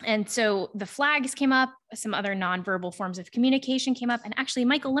 And so the flags came up, some other nonverbal forms of communication came up. And actually,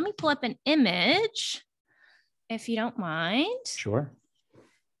 Michael, let me pull up an image if you don't mind. Sure.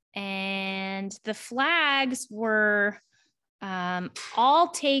 And the flags were all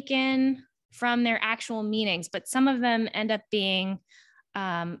taken from their actual meanings, but some of them end up being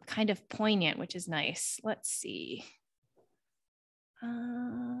kind of poignant, which is nice. Let's see.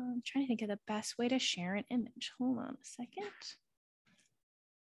 I'm trying to think of the best way to share an image. Hold on a second.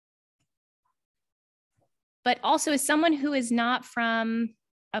 But also as someone who is not from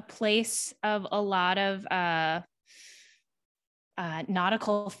a place of a lot of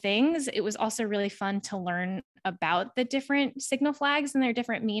nautical things, it was also really fun to learn about the different signal flags and their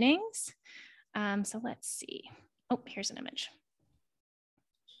different meanings. So let's see. Oh, here's an image.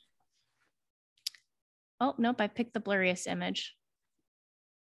 Oh, nope, I picked the blurriest image.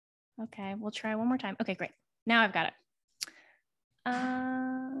 Okay, we'll try one more time. Okay, great. Now I've got it.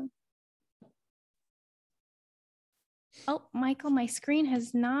 Oh, Michael, my screen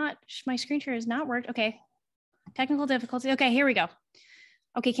share has not worked. Okay, technical difficulty. Okay, here we go.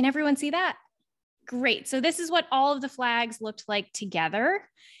 Okay, can everyone see that? Great. So this is what all of the flags looked like together.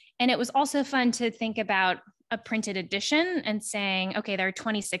 And it was also fun to think about a printed edition and saying, okay, there are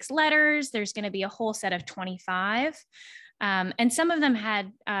 26 letters. There's going to be a whole set of 25. And some of them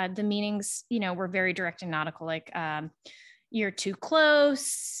had the meanings, were very direct and nautical, like you're too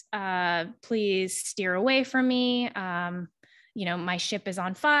close, please steer away from me. My ship is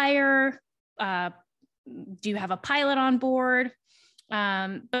on fire. Do you have a pilot on board?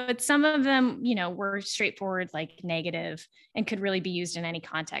 But some of them, were straightforward, like negative and could really be used in any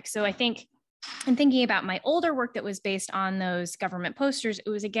context. So I think in thinking about my older work that was based on those government posters, it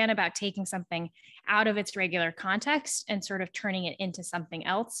was again about taking something out of its regular context and sort of turning it into something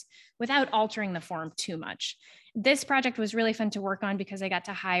else without altering the form too much. This project was really fun to work on because I got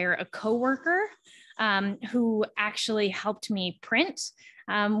to hire a coworker who actually helped me print,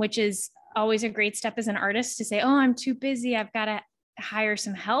 which is always a great step as an artist to say, oh, I'm too busy, I've got to hire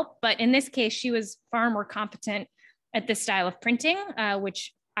some help. But in this case, she was far more competent at this style of printing,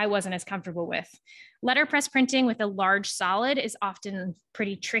 which I wasn't as comfortable with. Letterpress printing with a large solid is often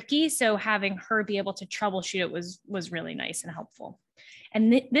pretty tricky. So having her be able to troubleshoot it was really nice and helpful.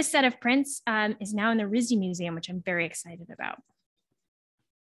 And this set of prints is now in the RISD Museum, which I'm very excited about.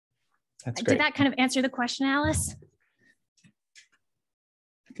 That's great. Did that kind of answer the question, Alice?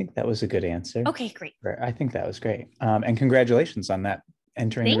 I think that was a good answer. Okay, great. I think that was great. And congratulations on that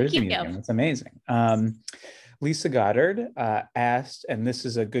entering the RISD Museum. That's amazing. Lisa Goddard asked, and this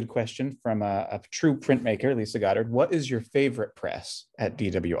is a good question from a true printmaker, Lisa Goddard, what is your favorite press at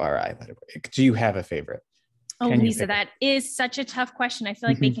DWRI Letterpress? Do you have a favorite? Oh, Lisa, that is such a tough question. I feel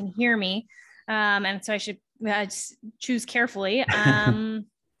like they can hear me. And so I should choose carefully.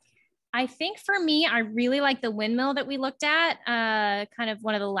 I think for me, I really like the windmill that we looked at, kind of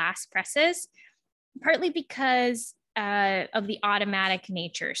one of the last presses, partly because of the automatic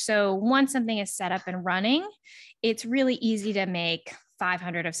nature. So once something is set up and running, it's really easy to make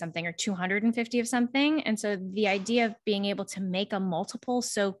 500 of something or 250 of something. And so the idea of being able to make a multiple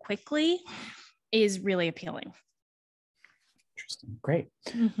so quickly is really appealing. Interesting. Great.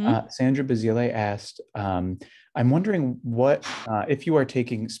 Sandra Bazile asked, I'm wondering what, if you are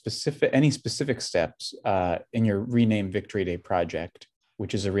taking any specific steps in your Rename Victory Day project,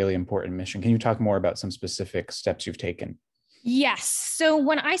 which is a really important mission. Can you talk more about some specific steps you've taken? Yes. So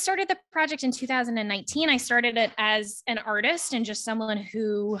when I started the project in 2019, I started it as an artist and just someone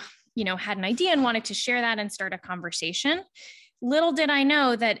who, had an idea and wanted to share that and start a conversation. little did I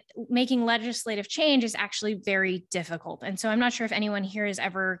know that making legislative change is actually very difficult. And so I'm not sure if anyone here has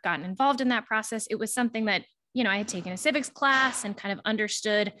ever gotten involved in that process. It was something that, I had taken a civics class and kind of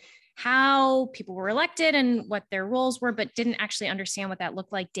understood how people were elected and what their roles were, but didn't actually understand what that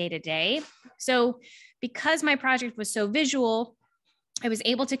looked like day to day. So because my project was so visual, I was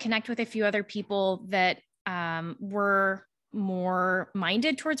able to connect with a few other people that were more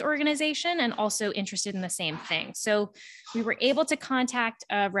minded towards organization and also interested in the same thing. So we were able to contact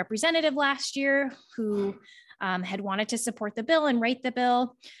a representative last year who had wanted to support the bill and write the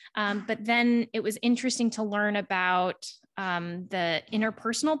bill. But then it was interesting to learn about the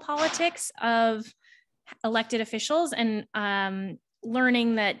interpersonal politics of elected officials and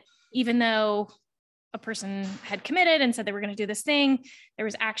learning that even though a person had committed and said they were going to do this thing, there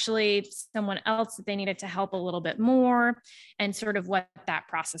was actually someone else that they needed to help a little bit more, and sort of what that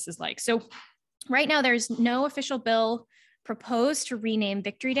process is like. So right now there's no official bill proposed to rename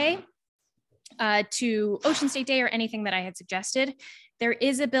Victory Day to Ocean State Day or anything that I had suggested. There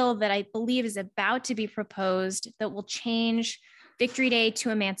is a bill that I believe is about to be proposed that will change Victory Day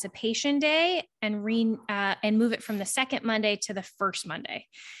to Emancipation Day and move it from the second Monday to the first Monday.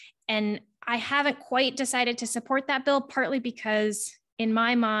 And I haven't quite decided to support that bill, partly because in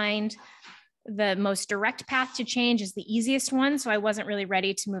my mind, the most direct path to change is the easiest one. So I wasn't really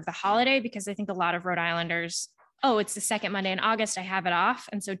ready to move the holiday because I think a lot of Rhode Islanders, it's the second Monday in August, I have it off.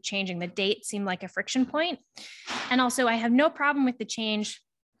 And so changing the date seemed like a friction point. And also I have no problem with the change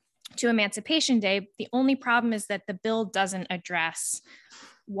to Emancipation Day. The only problem is that the bill doesn't address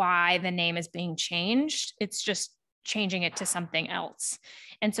why the name is being changed. It's just changing it to something else.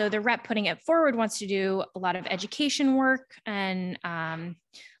 And so the rep putting it forward wants to do a lot of education work and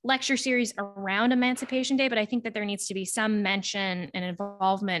lecture series around Emancipation Day, but I think that there needs to be some mention and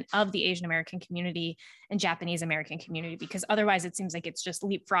involvement of the Asian American community and Japanese American community, because otherwise it seems like it's just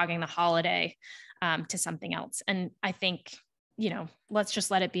leapfrogging the holiday to something else. And I think, let's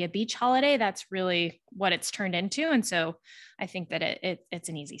just let it be a beach holiday. That's really what it's turned into. And so I think that it's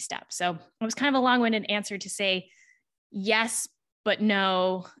an easy step. So it was kind of a long-winded answer to say yes, but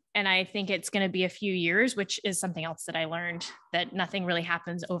no. And I think it's going to be a few years, which is something else that I learned, that nothing really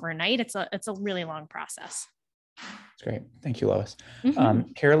happens overnight. It's a really long process. That's great. Thank you, Lois.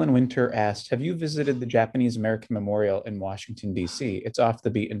 Carolyn Winter asked, have you visited the Japanese American Memorial in Washington, D.C.? It's off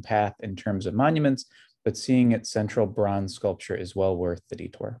the beaten path in terms of monuments, but seeing its central bronze sculpture is well worth the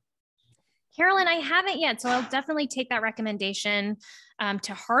detour. Carolyn, I haven't yet, so I'll definitely take that recommendation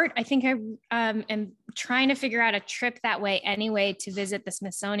to heart. I think I am trying to figure out a trip that way anyway to visit the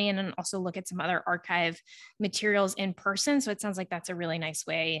Smithsonian and also look at some other archive materials in person. So it sounds like that's a really nice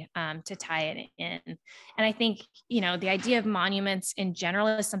way to tie it in. And I think, the idea of monuments in general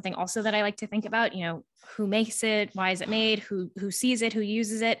is something also that I like to think about, who makes it, why is it made, who sees it, who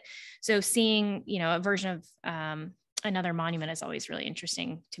uses it. So seeing, a version of another monument is always really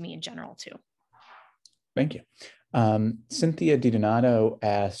interesting to me in general too. Thank you. Cynthia DiDonato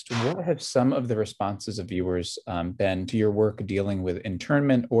asked, what have some of the responses of viewers been to your work dealing with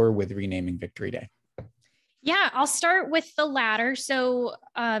internment or with renaming Victory Day? Yeah, I'll start with the latter. So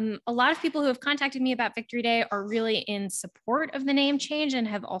a lot of people who have contacted me about Victory Day are really in support of the name change and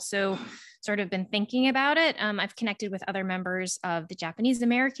have also sort of been thinking about it. I've connected with other members of the Japanese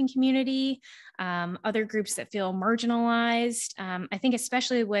American community, other groups that feel marginalized. I think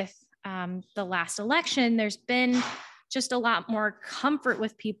especially with the last election, there's been just a lot more comfort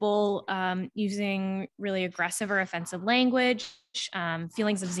with people using really aggressive or offensive language.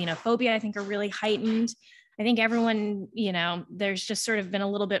 Feelings of xenophobia, I think, are really heightened. I think everyone, there's just sort of been a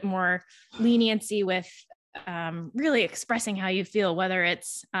little bit more leniency with really expressing how you feel, whether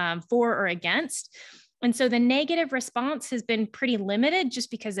it's for or against. And so the negative response has been pretty limited just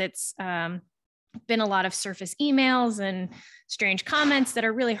because it's been a lot of surface emails and strange comments that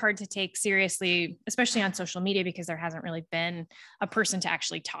are really hard to take seriously, especially on social media, because there hasn't really been a person to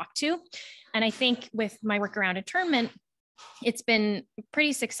actually talk to. And I think with my work around internment, it's been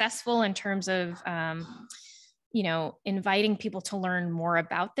pretty successful in terms of, inviting people to learn more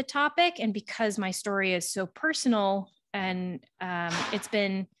about the topic. And because my story is so personal, and it's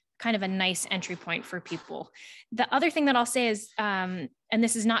been kind of a nice entry point for people. The other thing that I'll say is, and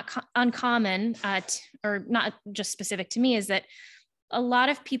this is not uncommon or not just specific to me, is that a lot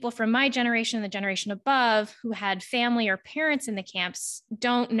of people from my generation and the generation above who had family or parents in the camps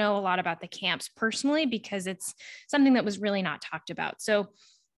don't know a lot about the camps personally, because it's something that was really not talked about. So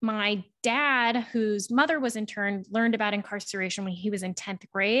my dad, whose mother was interned, learned about incarceration when he was in 10th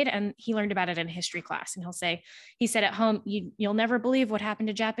grade, and he learned about it in a history class. And he said at home, you'll never believe what happened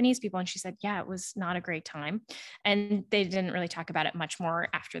to Japanese people. And she said, yeah, it was not a great time. And they didn't really talk about it much more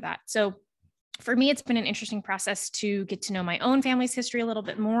after that. So for me, it's been an interesting process to get to know my own family's history a little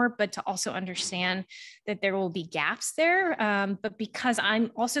bit more, but to also understand that there will be gaps there. But because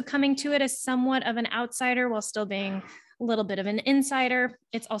I'm also coming to it as somewhat of an outsider while still being a little bit of an insider,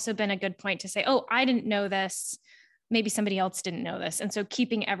 it's also been a good point to say, oh, I didn't know this. Maybe somebody else didn't know this. And so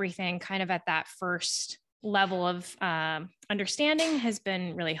keeping everything kind of at that first level of understanding has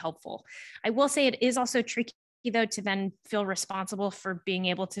been really helpful. I will say it is also tricky though to then feel responsible for being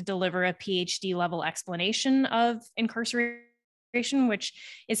able to deliver a PhD level explanation of incarceration, which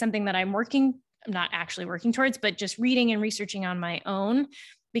is something that I'm not actually working towards, but just reading and researching on my own,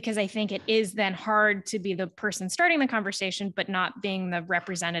 because I think it is then hard to be the person starting the conversation, but not being the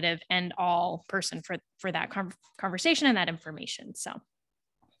representative and all person for that conversation and that information. So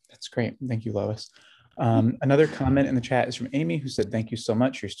That's great. Thank you, Lois. Another comment in the chat is from Amy, who said, thank you so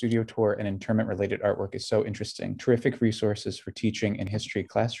much. Your studio tour and internment related artwork is so interesting. Terrific resources for teaching in history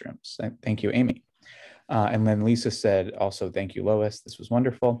classrooms. Thank you, Amy. And then Lisa said also, thank you, Lois. This was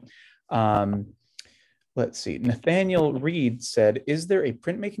wonderful. Let's see. Nathaniel Reed said, is there a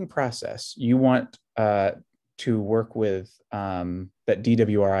printmaking process you want to work with that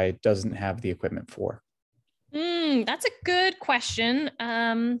DWRI doesn't have the equipment for? That's a good question.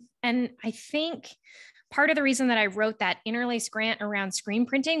 And I think part of the reason that I wrote that interlace grant around screen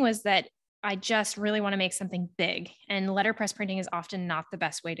printing was that I just really want to make something big, and letterpress printing is often not the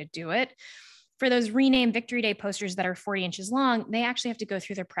best way to do it. For those renamed Victory Day posters that are 40 inches long, they actually have to go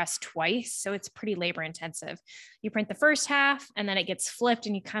through the press twice. So it's pretty labor intensive. You print the first half and then it gets flipped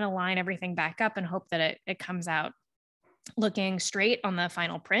and you kind of line everything back up and hope that it comes out looking straight on the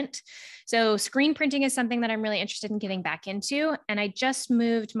final print. So screen printing is something that I'm really interested in getting back into. And I just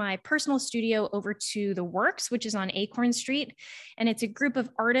moved my personal studio over to The Works, which is on Acorn Street. And it's a group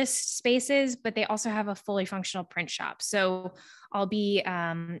of artist spaces, but they also have a fully functional print shop. So I'll be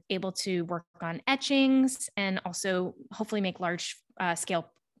able to work on etchings and also hopefully make large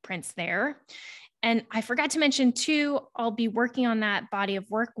scale prints there. And I forgot to mention too, I'll be working on that body of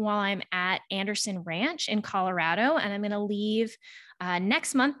work while I'm at Anderson Ranch in Colorado. And I'm going to leave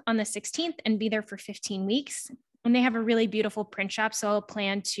next month on the 16th and be there for 15 weeks. And they have a really beautiful print shop. So I'll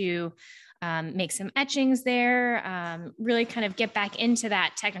plan to make some etchings there, really kind of get back into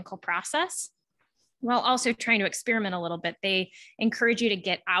that technical process, while also trying to experiment a little bit. They encourage you to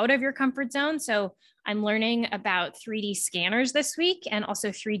get out of your comfort zone. So I'm learning about 3D scanners this week and also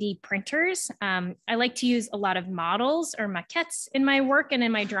 3D printers. I like to use a lot of models or maquettes in my work and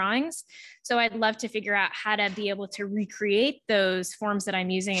in my drawings. So I'd love to figure out how to be able to recreate those forms that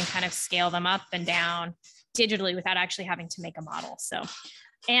I'm using and kind of scale them up and down digitally without actually having to make a model. So,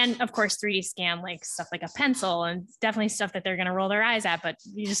 and of course, 3D scan like stuff like a pencil, and definitely stuff that they're going to roll their eyes at, but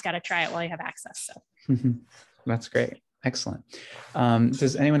you just got to try it while you have access. So that's great. Excellent.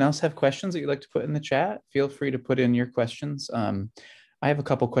 Does anyone else have questions that you'd like to put in the chat? Feel free to put in your questions. I have a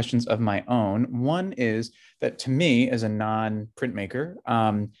couple questions of my own. One is that to me, as a non-printmaker,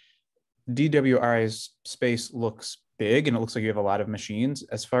 DWRI's space looks big and it looks like you have a lot of machines.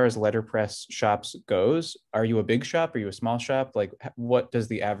 As far as letterpress shops goes, are you a big shop? Are you a small shop? Like, what does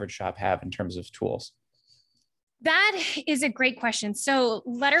the average shop have in terms of tools? That is a great question. So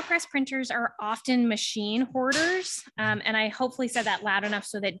letterpress printers are often machine hoarders. And I hopefully said that loud enough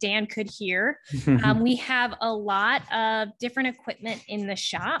so that Dan could hear. We have a lot of different equipment in the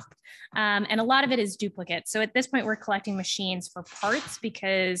shop, and a lot of it is duplicate. So at this point, we're collecting machines for parts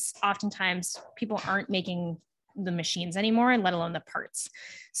because oftentimes people aren't making the machines anymore, and let alone the parts.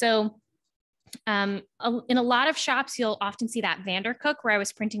 So in a lot of shops, you'll often see that Vandercook where I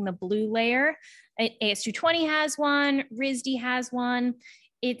was printing the blue layer. AS220 has one, RISD has one.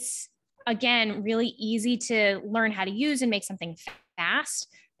 It's, again, really easy to learn how to use and make something fast.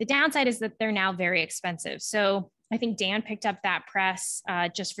 The downside is that they're now very expensive. So I think Dan picked up that press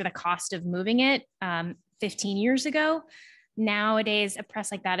just for the cost of moving it 15 years ago. Nowadays, a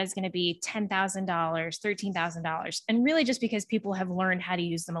press like that is going to be $10,000, $13,000, and really just because people have learned how to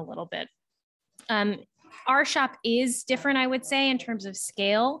use them a little bit. Our shop is different, I would say, in terms of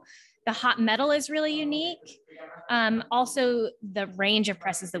scale. The hot metal is really unique. Also, the range of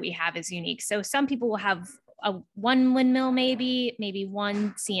presses that we have is unique. So some people will have one windmill, maybe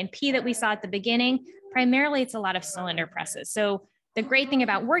one CNP that we saw at the beginning. Primarily, it's a lot of cylinder presses. So the great thing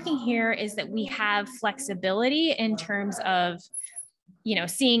about working here is that we have flexibility in terms of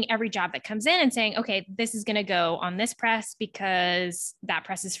seeing every job that comes in and saying, okay, this is going to go on this press because that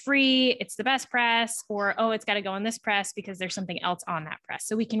press is free, it's the best press, or, oh, it's got to go on this press because there's something else on that press.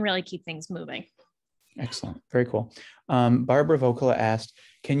 So we can really keep things moving. Excellent. Very cool. Barbara Vokola asked,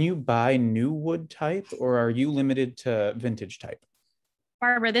 can you buy new wood type or are you limited to vintage type?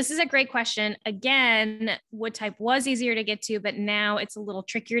 Barbara, this is a great question. Again, wood type was easier to get to, but now it's a little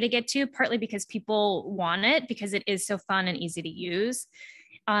trickier to get to, partly because people want it because it is so fun and easy to use.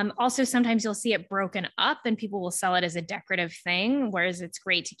 Also, sometimes you'll see it broken up and people will sell it as a decorative thing, whereas it's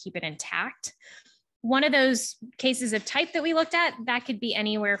great to keep it intact. One of those cases of type that we looked at, that could be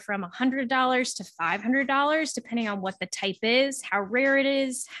anywhere from $100 to $500, depending on what the type is, how rare it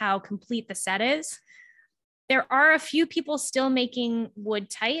is, how complete the set is. There are a few people still making wood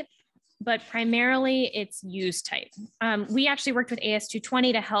type, but primarily it's used type. We actually worked with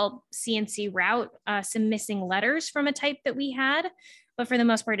AS220 to help CNC route some missing letters from a type that we had, but for the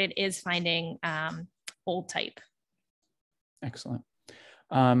most part, it is finding old type. Excellent.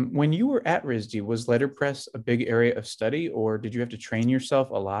 When you were at RISD, was letterpress a big area of study, or did you have to train yourself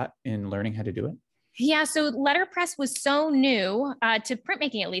a lot in learning how to do it? Yeah, so letterpress was so new to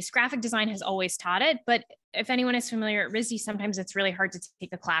printmaking, at least. Graphic design has always taught it, but if anyone is familiar at RISD, sometimes it's really hard to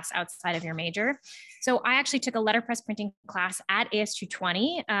take a class outside of your major. So I actually took a letterpress printing class at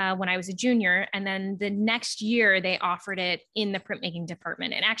AS220 when I was a junior, and then the next year they offered it in the printmaking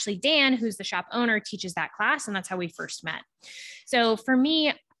department. And actually Dan, who's the shop owner, teaches that class, and that's how we first met. So for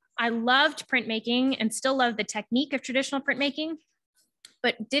me, I loved printmaking and still love the technique of traditional printmaking,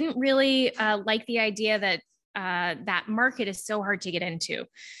 but didn't really like the idea that that market is so hard to get into.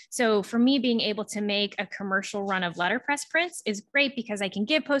 So for me, being able to make a commercial run of letterpress prints is great because I can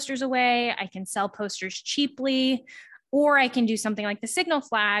give posters away, I can sell posters cheaply, or I can do something like the signal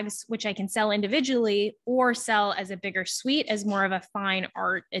flags, which I can sell individually or sell as a bigger suite as more of a fine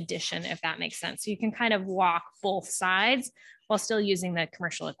art edition, if that makes sense. So you can kind of walk both sides while still using the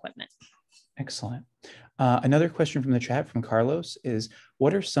commercial equipment. Excellent. Another question from the chat from Carlos is,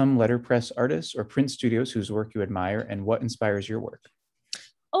 what are some letterpress artists or print studios whose work you admire and what inspires your work?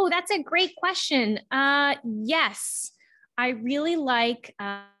 Oh, that's a great question. Yes, I really like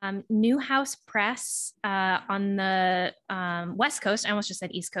Newhouse Press on the West Coast. I almost just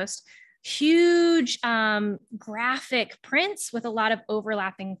said East Coast. Huge graphic prints with a lot of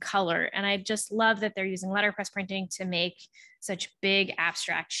overlapping color. And I just love that they're using letterpress printing to make such big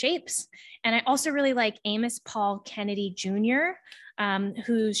abstract shapes. And I also really like Amos Paul Kennedy Jr.,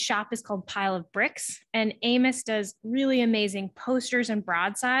 whose shop is called Pile of Bricks. And Amos does really amazing posters and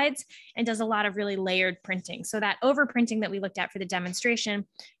broadsides and does a lot of really layered printing. So that overprinting that we looked at for the demonstration,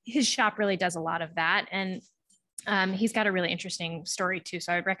 his shop really does a lot of that. And he's got a really interesting story too.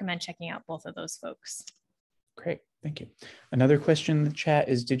 So I would recommend checking out both of those folks. Great, thank you. Another question in the chat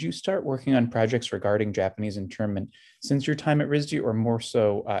is, did you start working on projects regarding Japanese internment since your time at RISD or more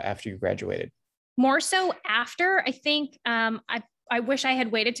so after you graduated? More so after. I think I wish I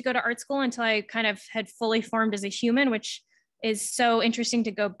had waited to go to art school until I kind of had fully formed as a human, which is so interesting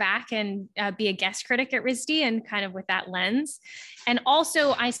to go back and be a guest critic at RISD and kind of with that lens. And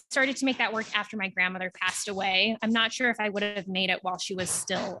also I started to make that work after my grandmother passed away. I'm not sure if I would have made it while she was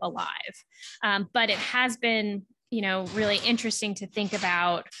still alive, but it has been, really interesting to think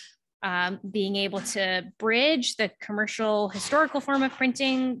about being able to bridge the commercial historical form of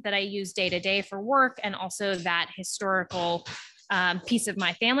printing that I use day to day for work, and also that historical piece of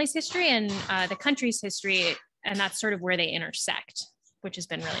my family's history and the country's history. And that's sort of where they intersect, which has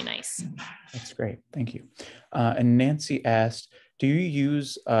been really nice. That's great. Thank you. And Nancy asked, do you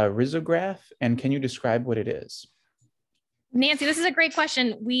use risograph and can you describe what it is? Nancy, this is a great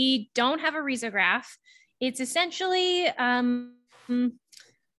question. We don't have a risograph. It's essentially a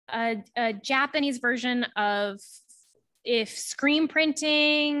Japanese version of if screen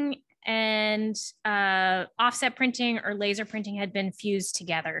printing and offset printing or laser printing had been fused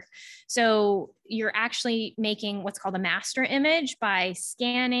together. So you're actually making what's called a master image by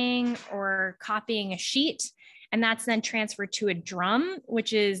scanning or copying a sheet, and that's then transferred to a drum,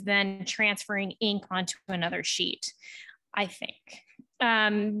 which is then transferring ink onto another sheet, I think.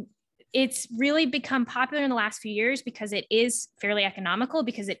 It's really become popular in the last few years because it is fairly economical,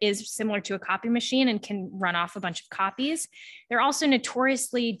 because it is similar to a copy machine and can run off a bunch of copies. They're also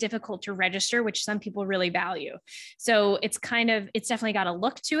notoriously difficult to register, which some people really value. So it's definitely got a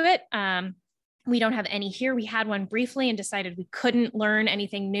look to it. We don't have any here. We had one briefly and decided we couldn't learn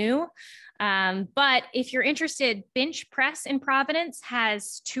anything new. But if you're interested, Bench Press in Providence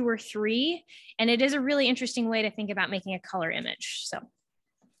has 2 or 3, and it is a really interesting way to think about making a color image. So.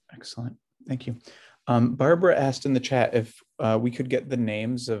 Excellent. Thank you. Barbara asked in the chat if we could get the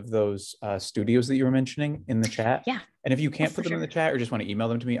names of those studios that you were mentioning in the chat. Yeah. And if you can't put them sure. in the chat or just want to email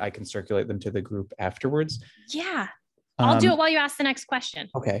them to me, I can circulate them to the group afterwards. Yeah. I'll do it while you ask the next question.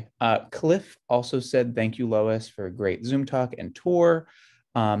 Okay. Cliff also said, thank you, Lois, for a great Zoom talk and tour.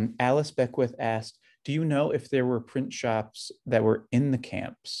 Alice Beckwith asked, do you know if there were print shops that were in the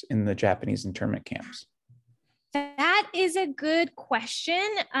camps, in the Japanese internment camps? That is a good question.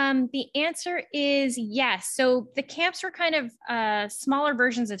 The answer is yes. So the camps were kind of smaller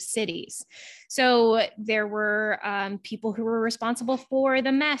versions of cities. So there were people who were responsible for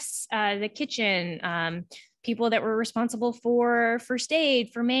the mess, the kitchen, people that were responsible for first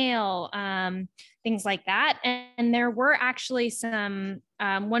aid, for mail, things like that. And there were actually some,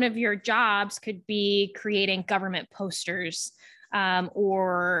 one of your jobs could be creating government posters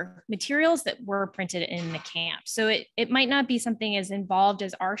or materials that were printed in the camp. So it might not be something as involved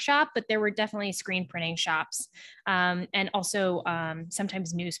as our shop, but there were definitely screen printing shops and also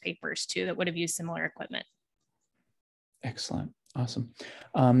sometimes newspapers too that would have used similar equipment. Excellent. Awesome.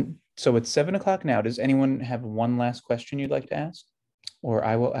 So it's 7 o'clock now. Does anyone have one last question you'd like to ask? Or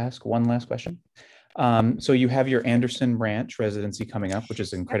I will ask one last question. So you have your Anderson Ranch residency coming up, which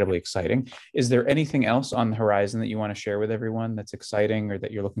is incredibly exciting. Is there anything else on the horizon that you want to share with everyone that's exciting or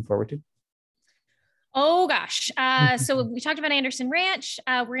that you're looking forward to? Oh gosh. So we talked about Anderson Ranch.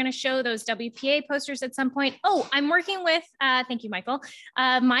 We're going to show those WPA posters at some point. Oh, I'm working with, thank you, Michael,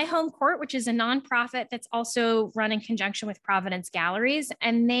 My Home Court, which is a nonprofit that's also run in conjunction with Providence Galleries.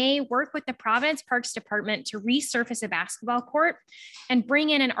 And they work with the Providence Parks Department to resurface a basketball court and bring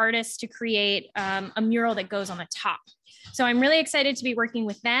in an artist to create a mural that goes on the top. So I'm really excited to be working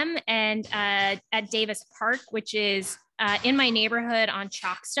with them and at Davis Park, which is in my neighborhood on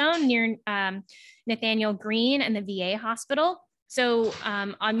Chalkstone near Nathaniel Green and the VA hospital. So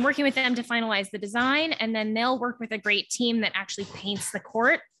I'm working with them to finalize the design, and then they'll work with a great team that actually paints the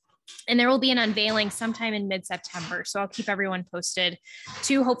court. And there will be an unveiling sometime in mid-September. So I'll keep everyone posted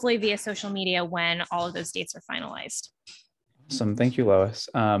too, hopefully via social media when all of those dates are finalized. Awesome. Thank you, Lois.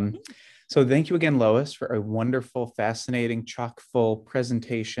 So thank you again, Lois, for a wonderful, fascinating, chock-full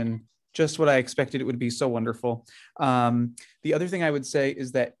presentation. Just what I expected it would be, so wonderful. The other thing I would say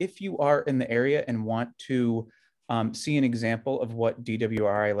is that if you are in the area and want to see an example of what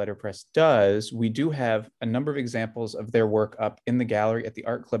DWRI Letterpress does, we do have a number of examples of their work up in the gallery at the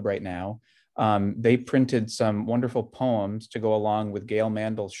Art Club right now. They printed some wonderful poems to go along with Gail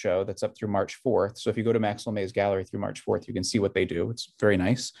Mandel's show that's up through March 4th. So if you go to Maxwell Mays Gallery through March 4th, you can see what they do. It's very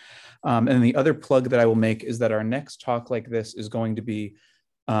nice. And the other plug that I will make is that our next talk like this is going to be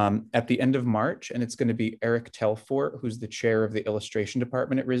at the end of March, and it's going to be Eric Telfort, who's the chair of the illustration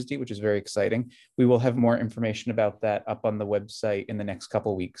department at RISD, which is very exciting. We will have more information about that up on the website in the next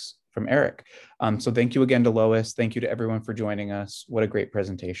couple of weeks from Eric. So thank you again to Lois. Thank you to everyone for joining us. What a great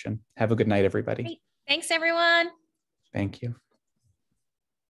presentation. Have a good night, everybody. Great. Thanks, everyone. Thank you.